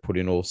that they've put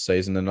in all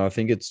season. And I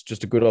think it's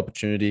just a good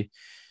opportunity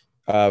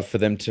for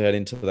them to head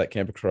into that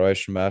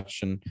Canberra-Croatia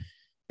match and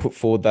put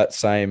forward that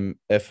same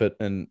effort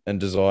and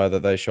desire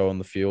that they show on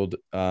the field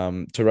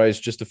to raise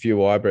just a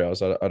few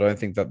eyebrows. I don't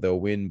think that they'll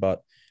win,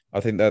 but I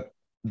think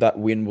that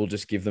win will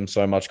just give them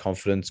so much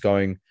confidence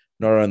going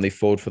not only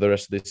forward for the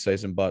rest of this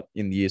season, but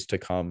in the years to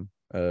come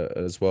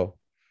as well.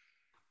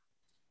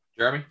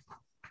 Jeremy?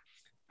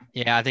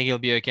 Yeah, I think it'll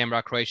be a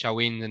Canberra-Croatia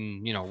win.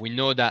 And, we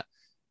know that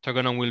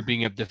Tuggeranong will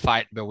bring up the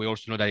fight, but we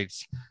also know that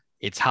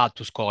it's hard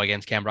to score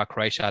against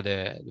Canberra-Croatia,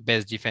 the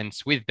best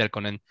defense with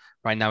Belconnen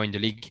right now in the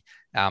league.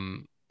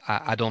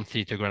 I don't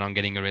see Tuggeranong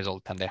getting a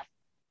result on there.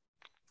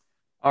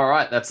 All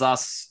right, that's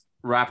us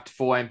wrapped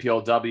for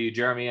NPLW.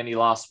 Jeremy, any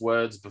last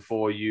words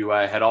before you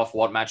head off?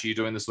 What match are you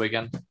doing this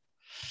weekend?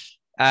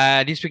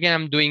 This weekend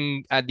I'm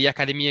doing the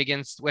academy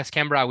against West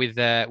Canberra with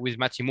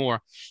Matty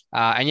Moore.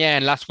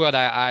 And last word,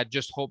 I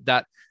just hope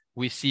that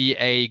we see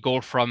a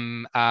goal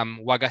from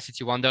Wagga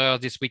City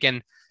Wanderers this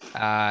weekend.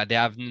 They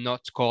have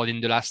not scored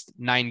in the last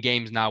 9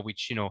 games now,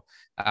 which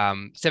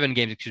 7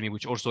 games,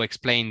 which also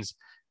explains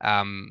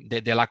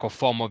their lack of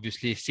form.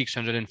 Obviously,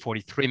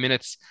 643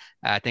 minutes.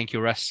 Thank you,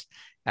 Russ.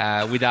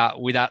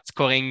 Without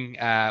scoring,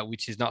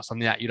 which is not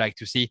something that you like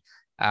to see.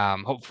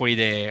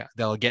 Hopefully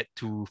they'll get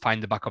to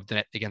find the back of the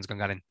net against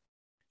Gungahlin.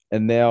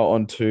 And now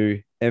on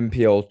to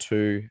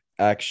NPL2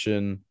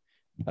 action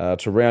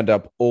to round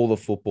up all the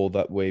football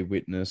that we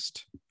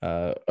witnessed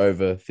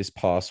over this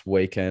past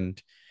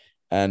weekend.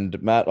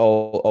 And Matt,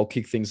 I'll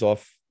kick things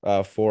off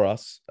for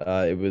us.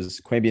 It was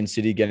Queanbeyan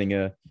City getting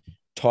a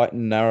tight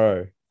and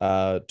narrow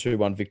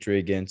 2-1 victory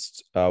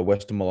against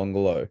Western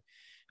Molonglo.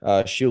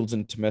 Shields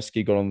and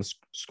Temeski got on the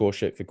score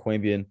sheet for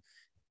Queanbeyan.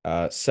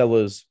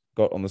 Sellers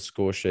got on the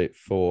score sheet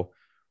for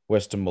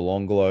Western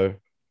Molonglo.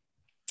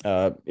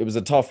 It was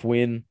a tough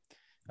win.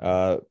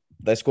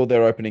 They scored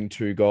their opening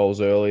 2 goals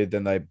early.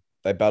 Then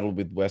they battled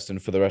with Western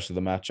for the rest of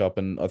the matchup.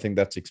 And I think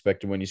that's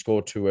expected. When you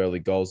score 2 early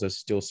goals, there's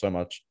still so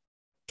much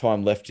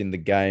time left in the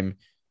game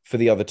for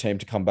the other team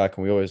to come back.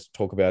 And we always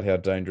talk about how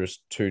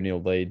dangerous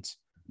 2-0 leads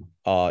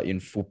are in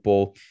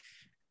football.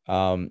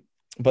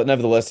 But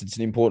nevertheless, it's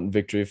an important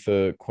victory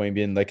for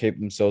Queanbeyan. They keep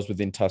themselves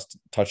within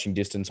touching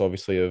distance,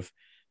 obviously, of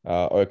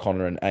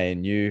O'Connor and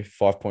ANU,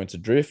 5 points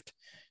adrift.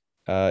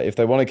 If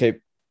they want to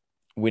keep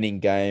winning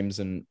games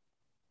and,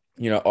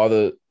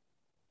 either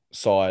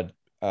side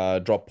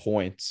drop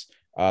points,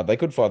 they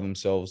could find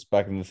themselves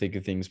back in the thick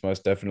of things,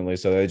 most definitely.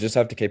 So they just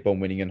have to keep on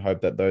winning and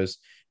hope that those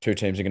 2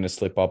 teams are going to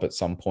slip up at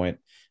some point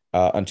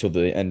until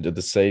the end of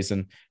the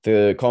season.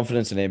 The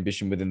confidence and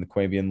ambition within the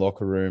Queanbeyan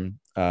locker room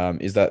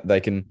is that they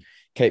can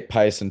keep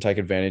pace and take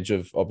advantage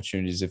of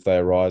opportunities if they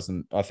arise.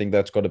 And I think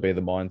that's got to be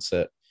the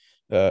mindset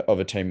of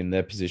a team in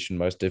their position,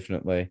 most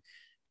definitely.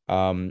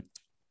 On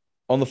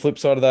the flip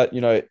side of that,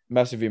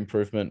 massive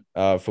improvement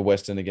for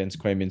Western against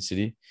Queanbeyan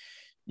City.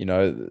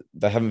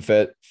 They haven't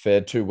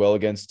fared too well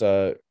against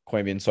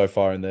Queanbeyan so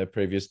far in their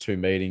previous 2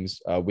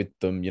 meetings with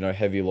them,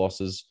 heavy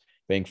losses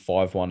being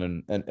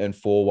 5-1 and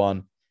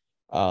 4-1.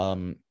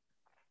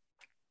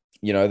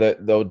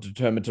 They were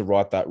determined to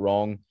right that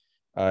wrong,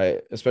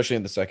 especially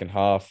in the second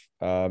half,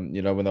 when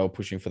they were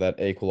pushing for that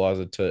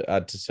equalizer to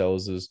add to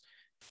Sellers'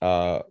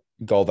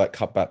 goal that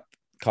cut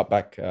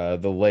back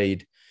the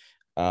lead.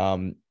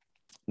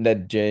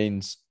 Ned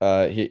Jeans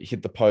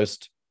hit the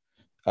post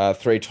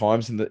 3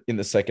 times in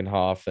the second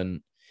half,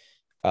 and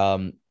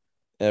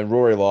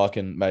Rory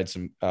Larkin made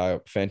some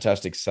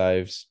fantastic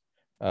saves.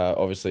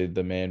 Obviously,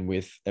 the man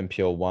with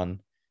NPL1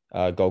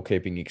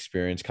 goalkeeping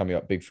experience coming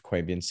up big for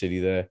Queanbeyan City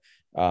there.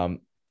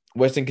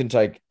 Western can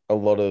take a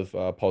lot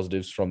of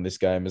positives from this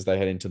game as they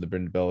head into the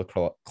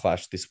Brindabella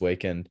clash this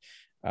weekend,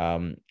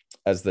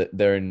 as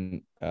they're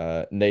in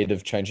need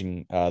of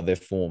changing their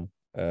form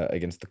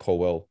against the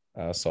Colwell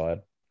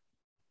side.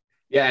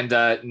 Yeah,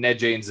 and Ned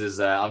Jeans is,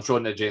 I'm sure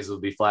Ned Jeans will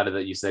be flattered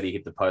that you said he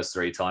hit the post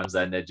 3 times.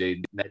 Ned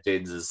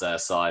Jeans'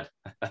 side.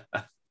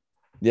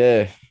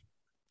 Yeah.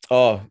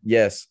 Oh,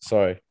 yes.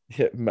 Sorry.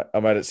 I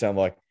made it sound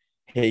like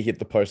he hit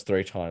the post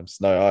 3 times.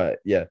 No,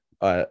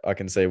 I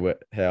can see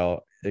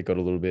how it got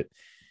a little bit,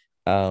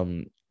 how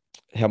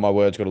my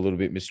words got a little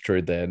bit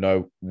mistrued there.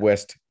 No,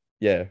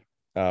 Weston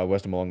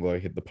Molonglo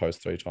hit the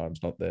post 3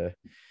 times, not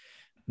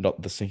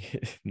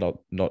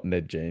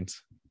Ned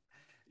Jeans.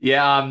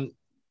 Yeah,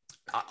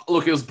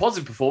 look, it was a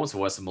positive performance for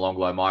Western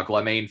Molonglo, Michael.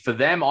 I mean, for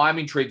them, I'm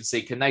intrigued to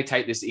see, can they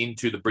take this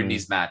into the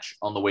Brindis match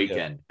on the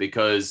weekend? Yeah.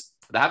 Because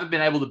they haven't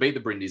been able to beat the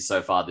Brindis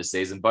so far this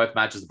season. Both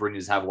matches the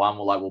Brindis have won.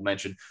 We'll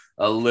mention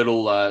a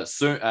little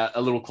soon,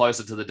 a little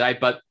closer to the date.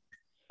 But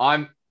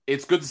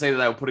it's good to see that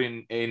they were put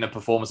in a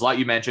performance, like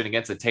you mentioned,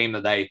 against a team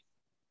that they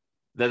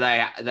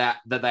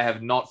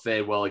have not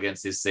fared well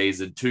against this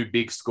season. 2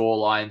 big score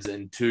lines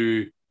and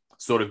 2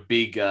 sort of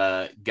big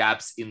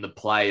gaps in the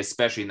play,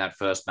 especially in that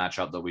first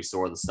matchup that we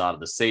saw at the start of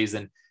the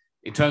season.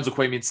 In terms of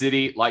Queanbeyan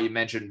City, like you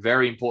mentioned,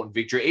 very important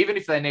victory, even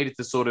if they needed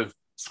to sort of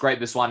scrape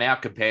this one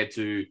out compared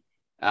to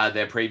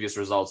their previous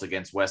results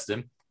against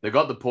Western. They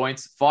got the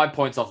points, 5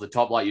 points off the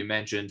top, like you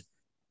mentioned.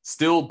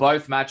 Still,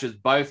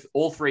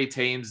 all 3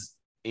 teams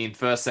in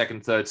first,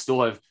 second, third still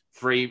have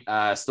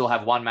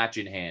 1 match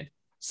in hand.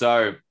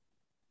 So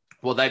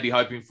what they'd be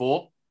hoping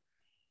for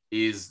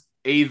is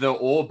either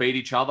or beat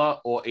each other,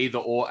 or either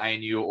or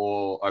ANU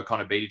or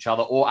O'Connor beat each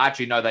other, or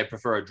actually, no, they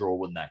prefer a draw,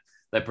 wouldn't they?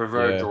 They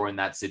prefer a draw in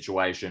that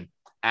situation.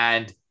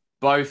 And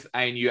both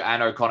ANU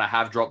and O'Connor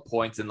have dropped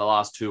points in the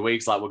last 2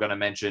 weeks, like we're going to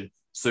mention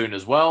soon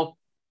as well.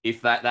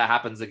 If that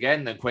happens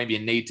again, then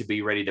Queanbeyan need to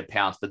be ready to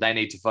pounce, but they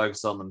need to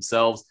focus on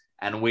themselves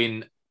and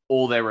win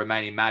all their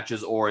remaining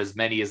matches, or as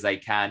many as they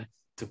can,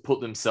 to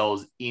put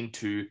themselves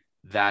into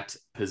that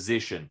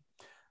position.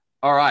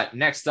 All right,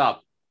 next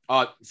up.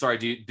 Oh, sorry.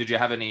 Did you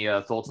have any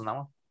thoughts on that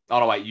one? Oh,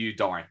 no, wait.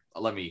 Don't worry.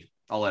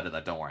 I'll edit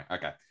that. Don't worry.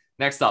 Okay.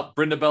 Next up,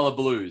 Brindabella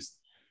Blues.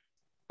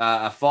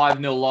 A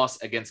 5-0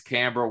 loss against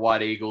Canberra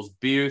White Eagles.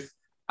 Booth,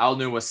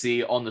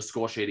 Al-Nuwasi on the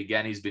score sheet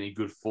again. He's been in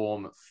good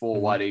form for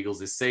White Eagles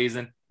this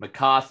season.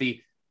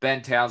 McCarthy,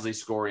 Ben Townsley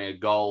scoring a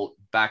goal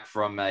back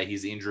from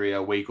his injury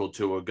a week or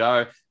 2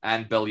 ago.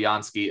 And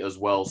Belyansky as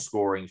well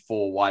scoring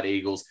for White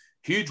Eagles.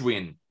 Huge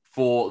win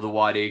for the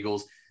White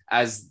Eagles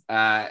as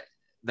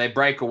they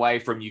break away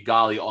from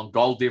Ugali on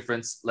goal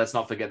difference. Let's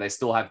not forget they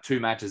still have 2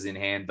 matches in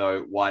hand,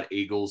 though. White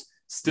Eagles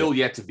still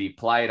yet to be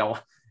played.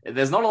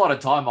 There's not a lot of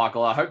time,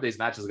 Michael. I hope these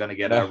matches are going to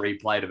get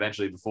replayed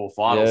eventually before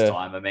finals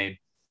time. I mean,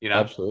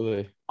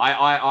 absolutely.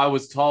 I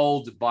was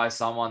told by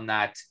someone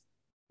that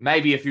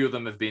maybe a few of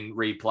them have been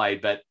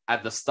replayed, but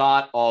at the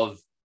start of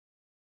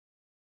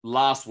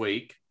last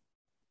week,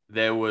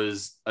 there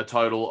was a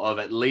total of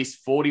at least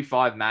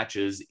 45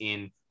 matches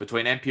in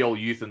between NPL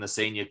youth and the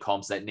senior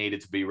comps that needed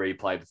to be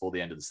replayed before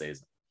the end of the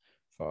season.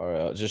 Far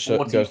out. Just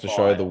goes to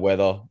show the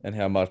weather and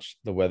how much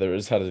the weather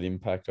has had an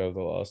impact over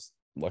the last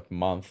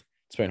month.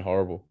 It's been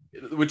horrible.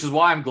 Which is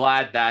why I'm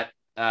glad that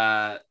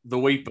the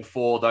week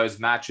before those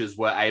matches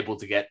were able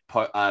to get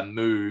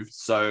moved.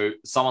 So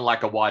someone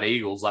like a White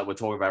Eagles, like we're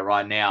talking about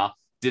right now,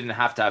 didn't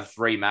have to have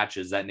 3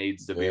 matches that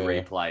needs to be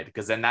replayed,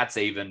 because then that's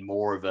even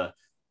more of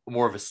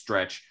a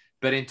stretch.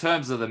 But in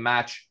terms of the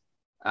match,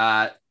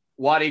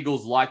 White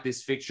Eagles like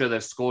this fixture.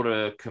 They've scored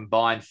a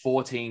combined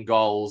 14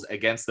 goals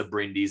against the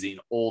Brindis in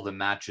all the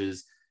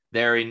matches.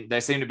 They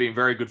seem to be in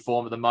very good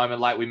form at the moment.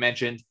 Like we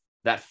mentioned,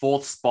 that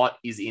 4th spot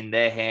is in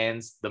their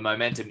hands. The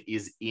momentum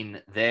is in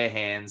their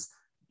hands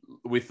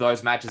with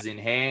those matches in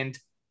hand.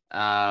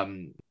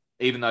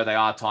 Even though they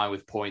are tying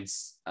with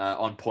points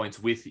on points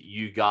with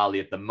Ugali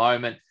at the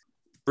moment.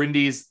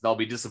 Brindis, they'll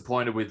be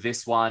disappointed with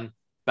this one.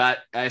 But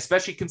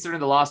especially considering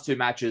the last 2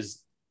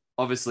 matches,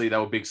 obviously they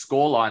were big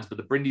score lines, but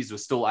the Brindis were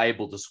still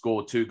able to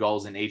score 2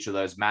 goals in each of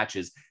those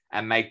matches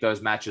and make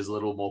those matches a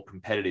little more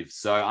competitive.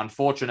 So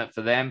unfortunate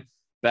for them.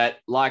 But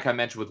like I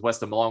mentioned with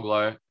Western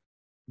Molonglo,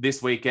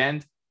 this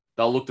weekend,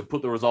 they'll look to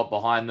put the result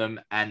behind them,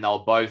 and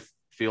they'll both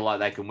feel like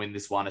they can win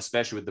this one,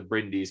 especially with the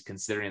Brindis,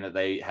 considering that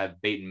they have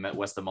beaten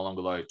Western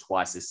Molonglo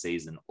twice this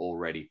season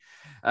already.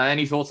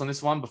 Any thoughts on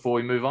this one before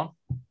we move on?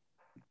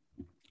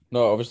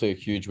 No, obviously a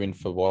huge win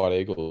for White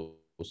Eagles.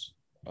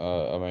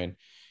 I mean,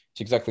 it's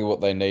exactly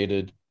what they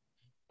needed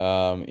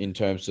in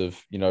terms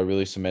of,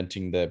 really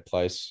cementing their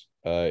place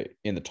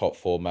in the top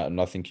format. And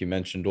I think you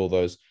mentioned all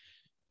those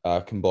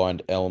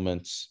combined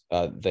elements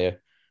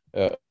there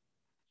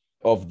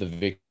of the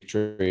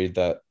victory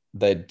that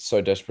they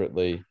so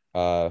desperately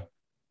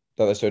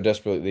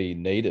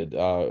needed,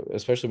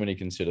 especially when you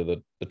consider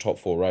the top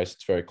 4 race.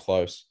 It's very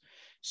close.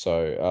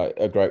 So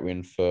a great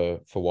win for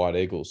White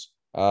Eagles.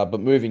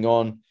 But moving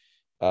on,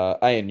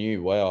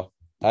 ANU, wow,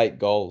 8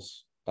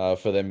 goals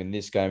for them in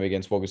this game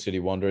against Wagga City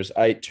Wanderers,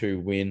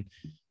 8-2 win.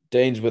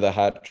 Deans with a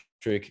hat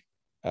trick,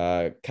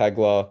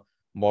 Kagler,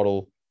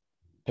 Model,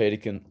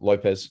 Peterkin,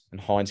 Lopez,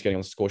 and Hines getting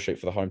on the score sheet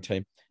for the home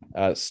team.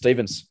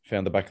 Stevens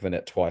found the back of the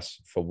net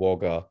twice for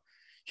Wagga.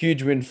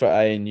 Huge win for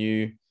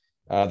ANU.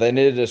 They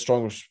needed a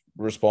strong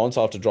response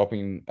after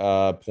dropping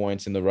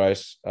points in the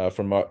race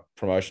from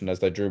promotion as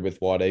they drew with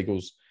White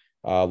Eagles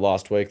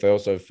last week. They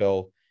also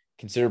fell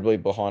considerably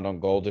behind on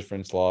goal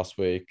difference last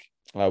week,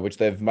 which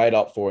they've made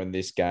up for in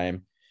this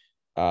game,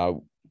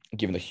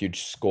 given the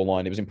huge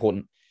scoreline. It was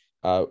important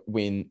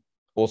win.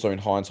 Also, in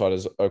hindsight,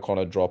 as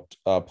O'Connor dropped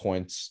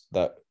points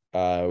that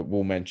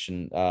we'll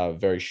mention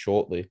very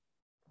shortly.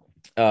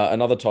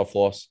 Another tough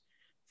loss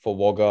for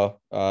Wagga.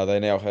 They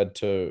now head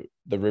to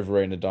the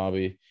Riverina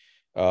Derby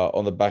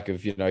on the back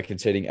of,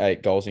 conceding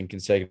 8 goals in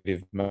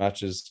consecutive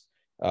matches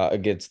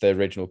against their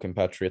regional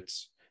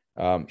compatriots,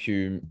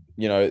 who,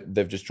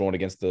 they've just drawn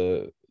against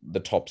the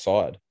top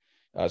side.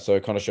 So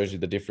it kind of shows you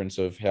the difference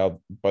of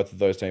how both of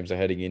those teams are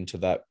heading into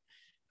that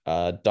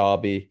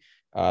derby.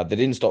 They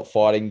didn't stop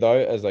fighting,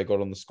 though, as they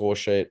got on the score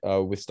sheet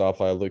with star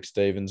player Luke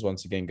Stevens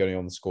once again getting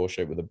on the score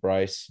sheet with a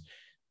brace.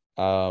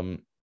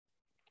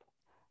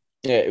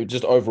 It was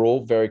just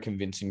overall very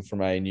convincing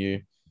from ANU.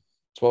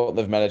 It's what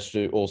they've managed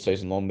to do all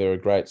season long. They're a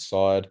great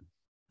side.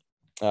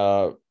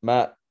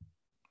 Matt,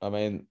 I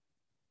mean,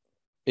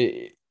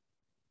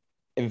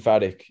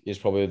 emphatic is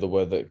probably the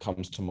word that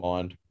comes to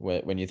mind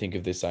when you think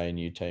of this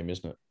ANU team,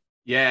 isn't it?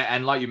 Yeah,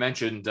 and like you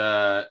mentioned,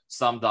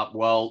 summed up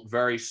well,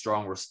 very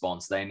strong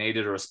response. They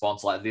needed a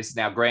response like this.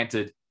 Now,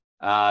 granted,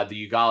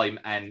 the Ugali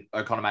and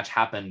O'Connor match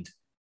happened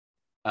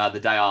the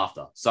day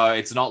after. So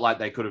it's not like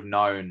they could have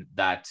known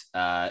that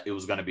it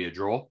was going to be a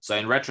draw. So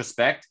in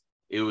retrospect,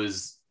 it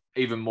was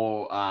even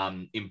more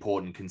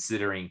important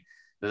considering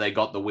that they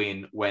got the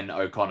win when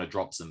O'Connor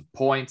dropped some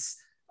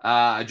points.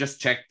 I just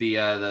checked the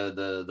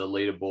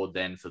leaderboard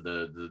then for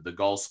the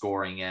goal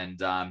scoring,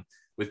 and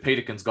with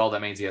Peterkin's goal,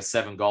 that means he has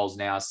 7 goals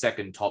now,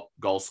 second top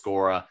goal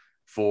scorer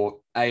for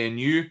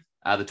ANU.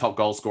 The top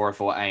goal scorer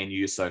for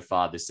ANU so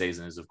far this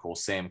season is, of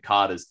course, Sam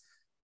Carters,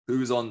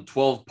 who's on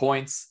 12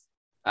 points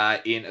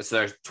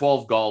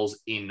 12 goals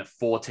in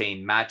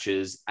 14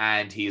 matches,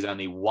 and he's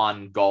only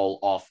 1 goal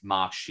off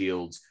Mark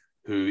Shields,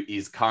 who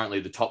is currently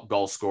the top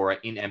goal scorer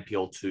in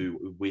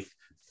NPL2 with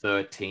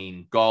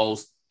 13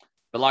 goals.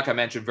 But like I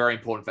mentioned, very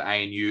important for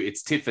ANU.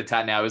 It's tit for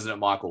tat now, isn't it,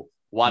 Michael?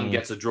 One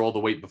gets a draw the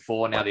week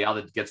before. Now the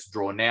other gets a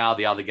draw now.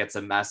 The other gets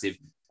a massive,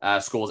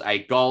 scores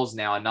 8 goals.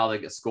 Now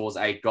another scores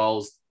 8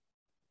 goals.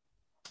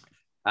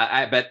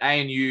 But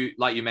ANU,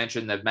 like you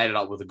mentioned, they've made it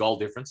up with a goal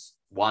difference.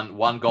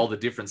 One goal the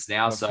difference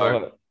now.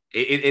 So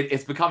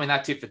it's becoming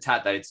that tit for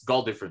tat that it's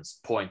goal difference,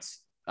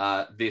 points,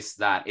 this,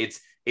 that. It's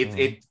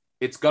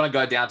going to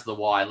go down to the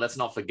wire. Let's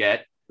not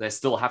forget, they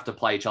still have to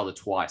play each other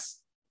twice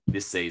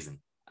this season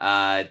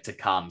to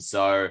come.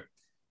 So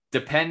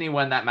depending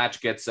when that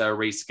match gets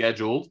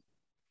rescheduled,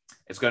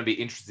 it's going to be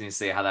interesting to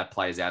see how that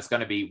plays out. It's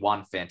going to be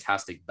one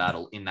fantastic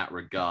battle in that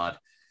regard.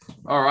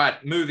 All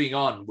right, moving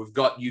on. We've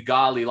got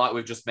Ugali, like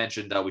we've just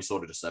mentioned. We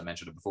sort of just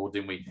mentioned it before,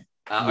 didn't we?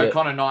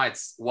 O'Connor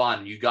Knights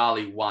won,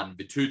 Ugali won.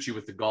 Vitucci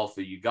with the goal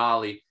for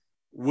Ugali.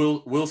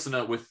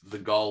 Wilson with the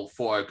goal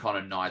for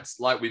O'Connor Knights.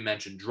 Like we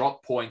mentioned,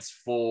 drop points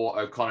for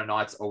O'Connor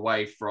Knights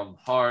away from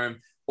home.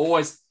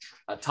 Always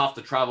tough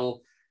to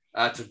travel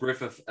to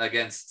Griffith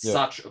against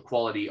such a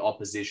quality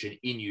opposition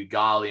in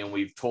Ugali, and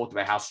we've talked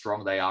about how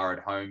strong they are at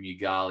home,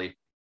 Ugali.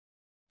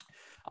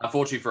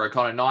 Unfortunately for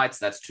O'Connor Knights,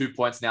 that's 2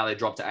 points now. They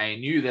dropped to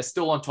ANU. They're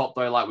still on top,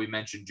 though, like we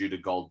mentioned, due to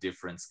goal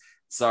difference.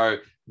 So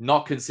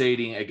not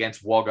conceding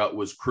against Wagga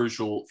was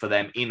crucial for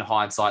them in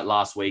hindsight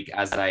last week,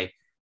 as they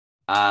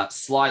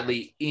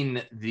slightly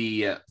in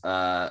the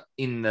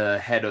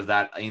head of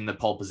that, in the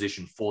pole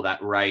position for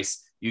that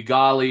race.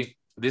 Ugali,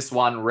 this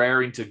one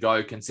raring to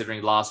go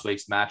considering last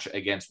week's match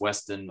against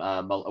Western.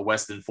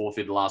 Western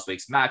forfeited last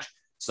week's match,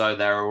 so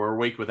they were a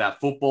week without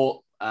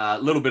football. A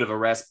little bit of a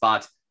rest,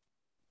 but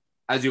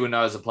as you would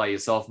know as a player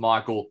yourself,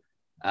 Michael,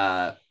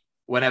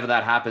 whenever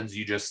that happens,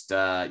 you just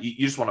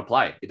want to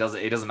play. It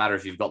doesn't matter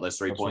if you've got those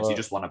 3 points. Right. You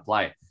just want to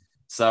play.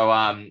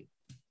 So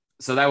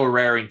so they were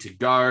raring to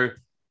go.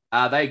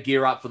 They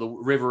gear up for the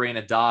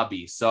Riverina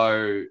Derby.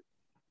 So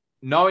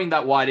knowing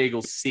that White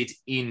Eagles sit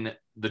in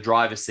the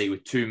driver's seat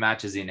with 2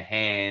 matches in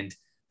hand,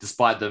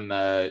 despite them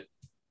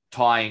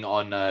tying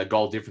on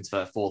goal difference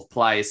for 4th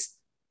place,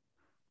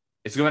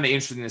 it's going to be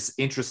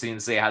interesting to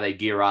see how they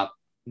gear up,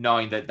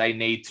 knowing that they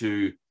need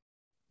to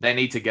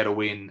get a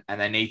win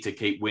and they need to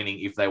keep winning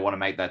if they want to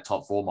make that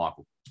top 4,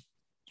 Michael.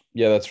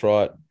 Yeah, that's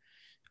right.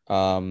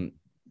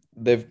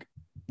 They've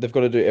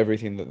got to do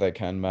everything that they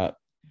can, Matt.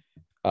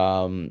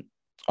 I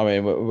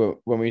mean,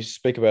 when we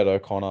speak about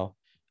O'Connor,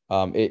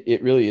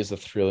 it really is a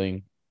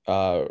thrilling,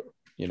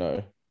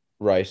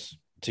 race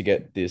to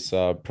get this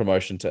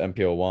promotion to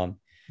NPL1.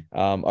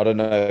 I don't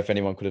know if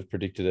anyone could have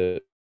predicted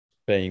it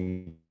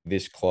being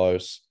this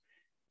close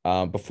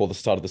before the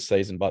start of the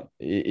season, but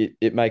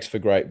it makes for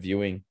great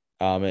viewing,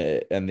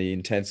 and the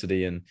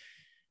intensity and,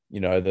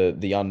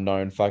 the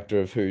unknown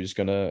factor of who's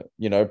going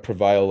to,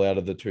 prevail out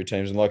of the 2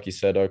 teams. And like you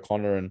said,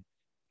 O'Connor and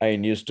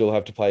ANU still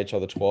have to play each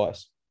other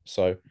twice.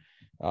 So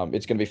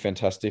it's going to be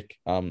fantastic.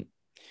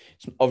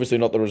 It's obviously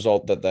not the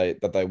result that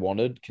they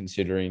wanted,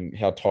 considering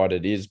how tight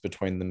it is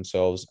between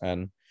themselves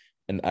and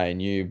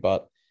ANU,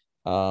 but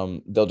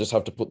they'll just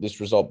have to put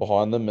this result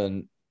behind them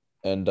and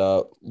and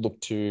look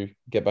to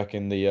get back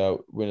in the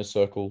winner's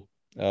circle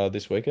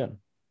this weekend.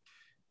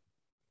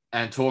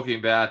 And talking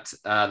about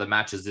the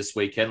matches this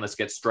weekend, let's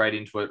get straight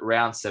into it.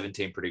 Round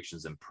 17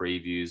 predictions and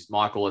previews.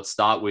 Michael, let's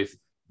start with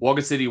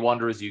Wagga City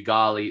Wanderers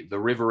Ugali, the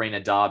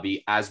Riverina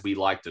Derby, as we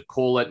like to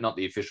call it. Not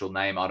the official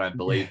name, I don't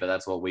believe, but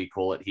that's what we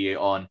call it here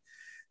on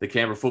the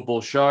Canberra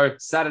Football Show.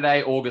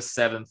 Saturday, August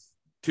 7th,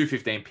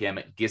 2:15 p.m.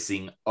 at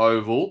Gissing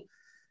Oval.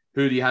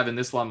 Who do you have in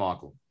this one,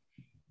 Michael?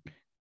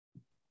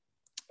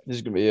 This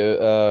is going to be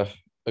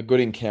a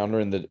good encounter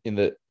in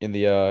the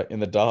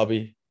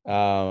derby.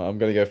 I'm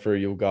going to go for a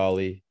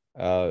Ugali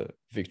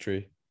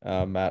victory,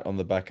 Matt, on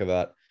the back of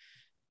that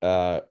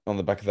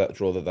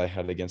draw that they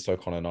had against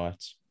O'Connor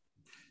Knights.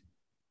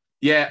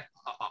 Yeah,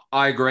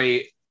 I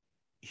agree.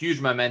 Huge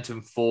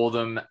momentum for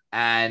them.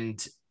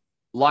 And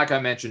like I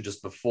mentioned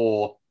just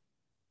before,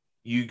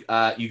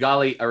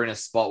 Ugali are in a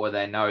spot where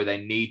they know they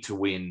need to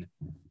win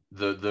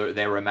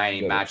their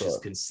remaining matches,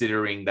 right,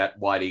 considering that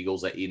White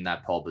Eagles are in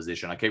that pole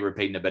position. I keep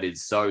repeating it, but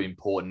it's so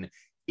important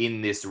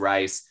in this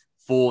race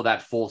for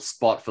that fourth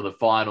spot for the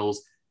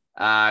finals.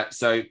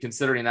 So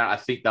considering that, I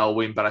think they'll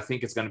win, but I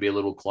think it's going to be a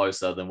little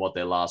closer than what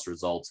their last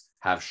results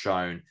have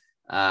shown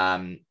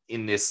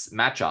in this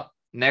matchup.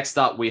 Next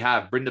up, we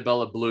have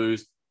Brindabella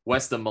Blues,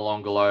 Western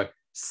Molonglo,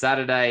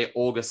 Saturday,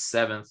 August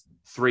 7th,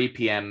 3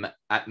 p.m.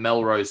 at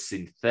Melrose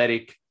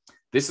Synthetic.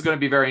 This is going to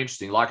be very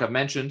interesting. Like I've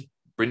mentioned,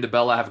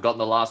 Brindabella have gotten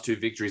the last two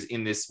victories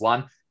in this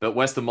one, but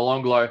Western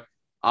Molonglo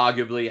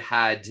arguably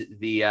had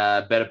the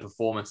better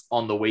performance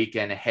on the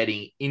weekend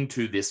heading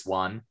into this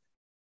one.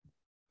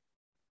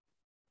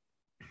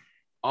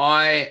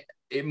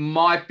 It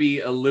might be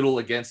a little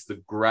against the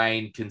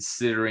grain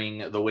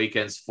considering the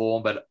weekend's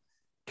form, but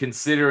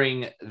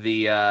considering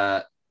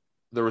the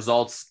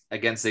results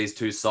against these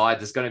two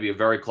sides, it's going to be a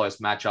very close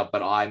matchup.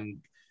 But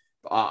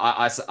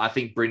I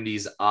think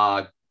Brindis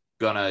are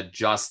gonna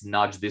just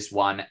nudge this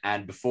one.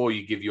 And before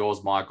you give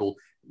yours, Michael,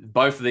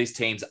 both of these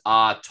teams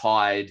are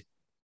tied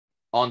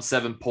on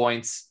 7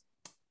 points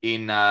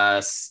in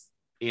last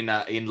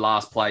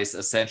place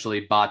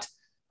essentially, but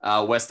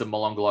Western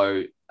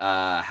Molonglo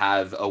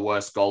have a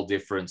worse goal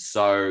difference,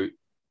 so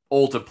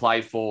all to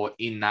play for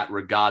in that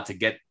regard to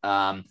get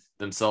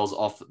themselves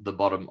off the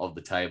bottom of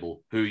the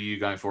table. Who are you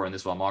going for in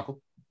this one,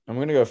 Michael? I'm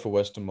going to go for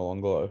Western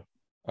Molonglo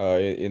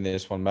in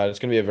this one, Matt. It's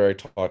going to be a very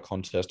tight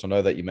contest. I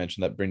know that you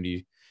mentioned that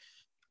Brindy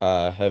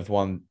have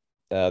won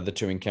the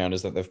two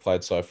encounters that they've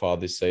played so far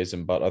this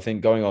season, but I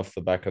think going off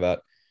the back of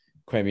that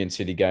Queanbeyan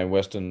City game,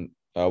 Western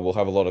will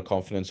have a lot of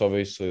confidence.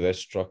 Obviously, they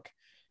struck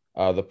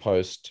the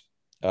post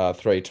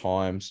 3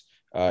 times.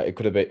 It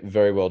could have been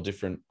very well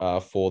different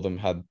for them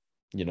had,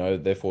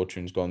 their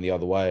fortunes gone the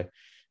other way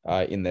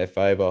in their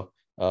favour.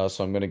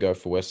 So I'm going to go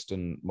for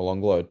Western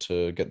Molonglo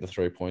to get the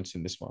 3 points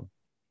in this one.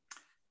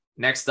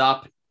 Next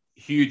up,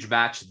 huge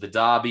match, the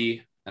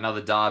Derby,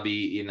 another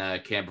Derby in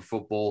Canberra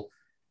football.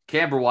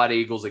 Canberra White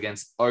Eagles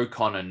against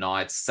O'Connor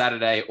Knights,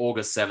 Saturday,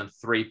 August 7th,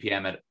 3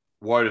 p.m. at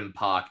Woden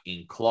Park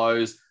in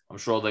Close. I'm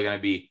sure they're going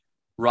to be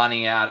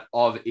running out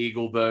of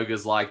Eagle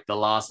burgers like the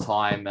last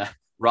time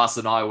Russ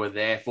and I were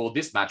there for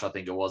this match, I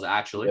think it was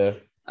actually.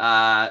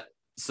 Yeah.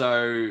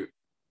 So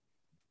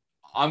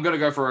I'm going to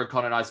go for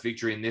O'Connor Knights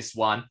victory in this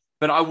one,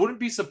 but I wouldn't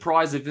be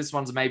surprised if this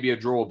one's maybe a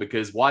draw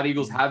because White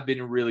Eagles have been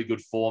in really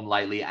good form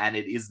lately and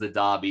it is the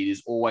Derby. It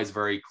is always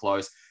very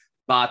close,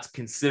 but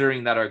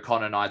considering that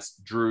O'Connor Knights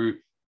drew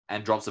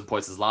and dropped some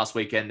points this last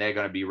weekend, they're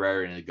going to be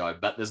raring to go,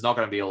 but there's not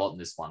going to be a lot in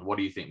this one. What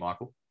do you think,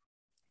 Michael?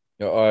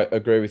 Yeah, I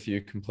agree with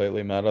you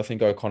completely, Matt. I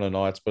think O'Connor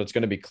Knights, but it's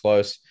going to be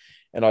close.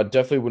 And I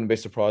definitely wouldn't be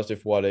surprised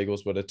if White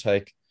Eagles were to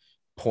take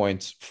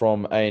points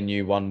from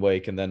ANU 1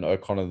 week and then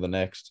O'Connor the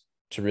next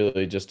to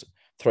really just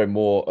throw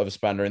more of a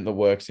spanner in the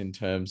works in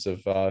terms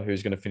of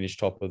who's going to finish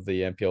top of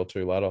the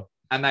NPL2 ladder.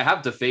 And they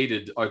have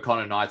defeated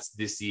O'Connor Knights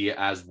this year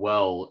as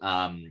well,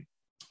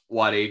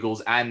 White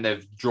Eagles, and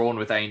they've drawn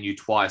with ANU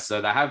twice. So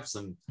they have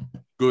some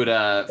good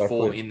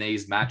form in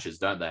these matches,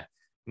 don't they?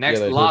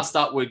 Next, last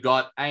up, we've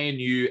got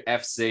ANU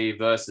FC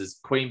versus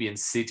Queanbeyan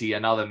City,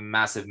 another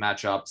massive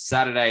matchup.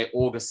 Saturday,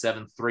 August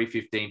 7th,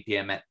 3:15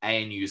 p.m. at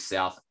ANU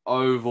South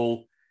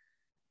Oval.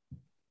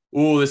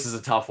 Oh, this is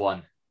a tough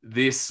one.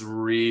 This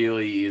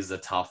really is a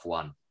tough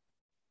one.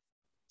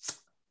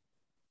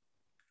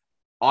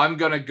 I'm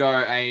going to go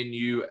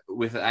ANU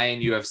with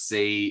ANU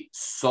FC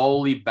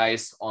solely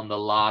based on the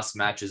last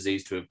matches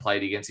these two have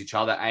played against each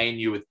other.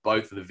 ANU with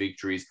both of the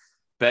victories.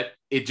 But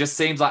it just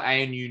seems like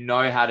ANU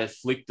know how to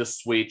flick the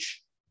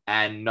switch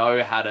and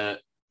know how to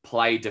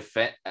play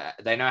defense.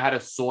 They know how to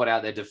sort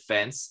out their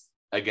defense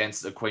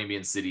against the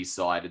Queanbeyan City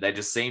side. They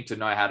just seem to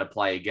know how to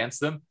play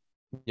against them.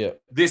 Yeah.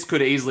 This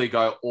could easily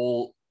go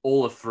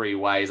all of 3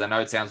 ways. I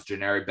know it sounds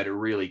generic, but it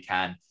really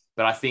can.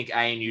 But I think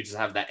ANU just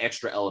have that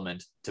extra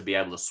element to be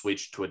able to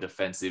switch to a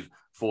defensive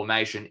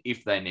formation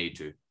if they need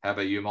to. How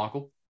about you,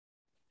 Michael?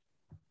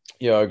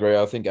 Yeah, I agree.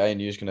 I think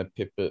ANU is going to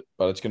pip it,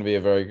 but it's going to be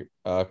a very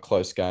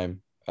close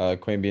game.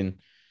 Queanbeyan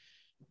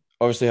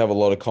obviously have a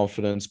lot of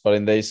confidence, but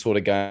in these sort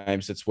of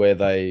games, it's where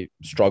they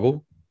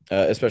struggle,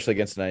 especially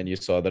against an ANU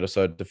side that are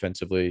so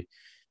defensively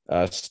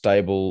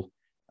stable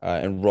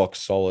and rock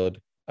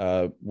solid.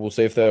 We'll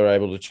see if they were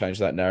able to change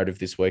that narrative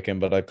this weekend,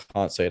 but I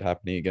can't see it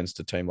happening against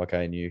a team like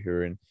ANU who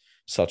are in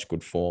such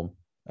good form.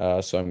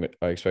 So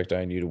I expect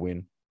ANU to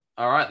win.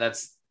 All right,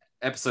 that's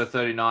episode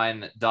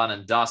 39 done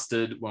and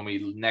dusted. When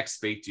we next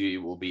speak to you,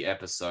 it will be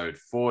episode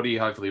 40.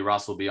 Hopefully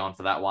Russ will be on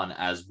for that one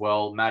as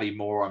well. Matty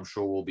Moore, I'm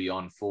sure, will be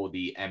on for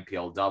the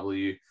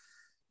MPLW.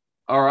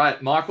 All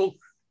right, Michael,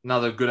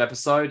 another good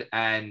episode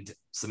and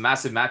some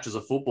massive matches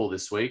of football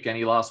this week.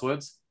 Any last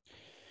words?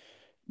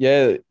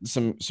 Yeah,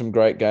 some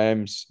great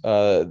games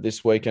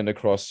this weekend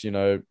across,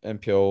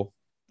 MPL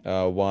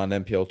 1,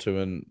 MPL 2,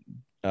 and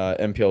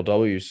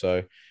MPLW.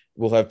 So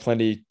we'll have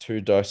plenty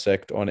to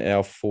dissect on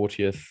our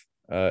 40th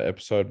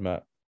episode,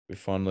 Matt. We're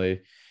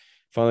finally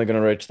going to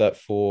reach that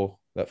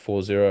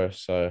 4-0.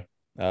 So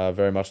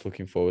very much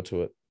looking forward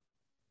to it.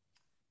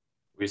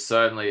 We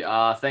certainly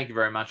are. Thank you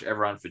very much,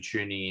 everyone, for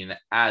tuning in.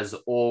 As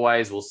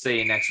always, we'll see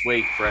you next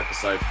week for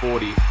episode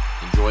 40.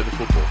 Enjoy the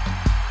football.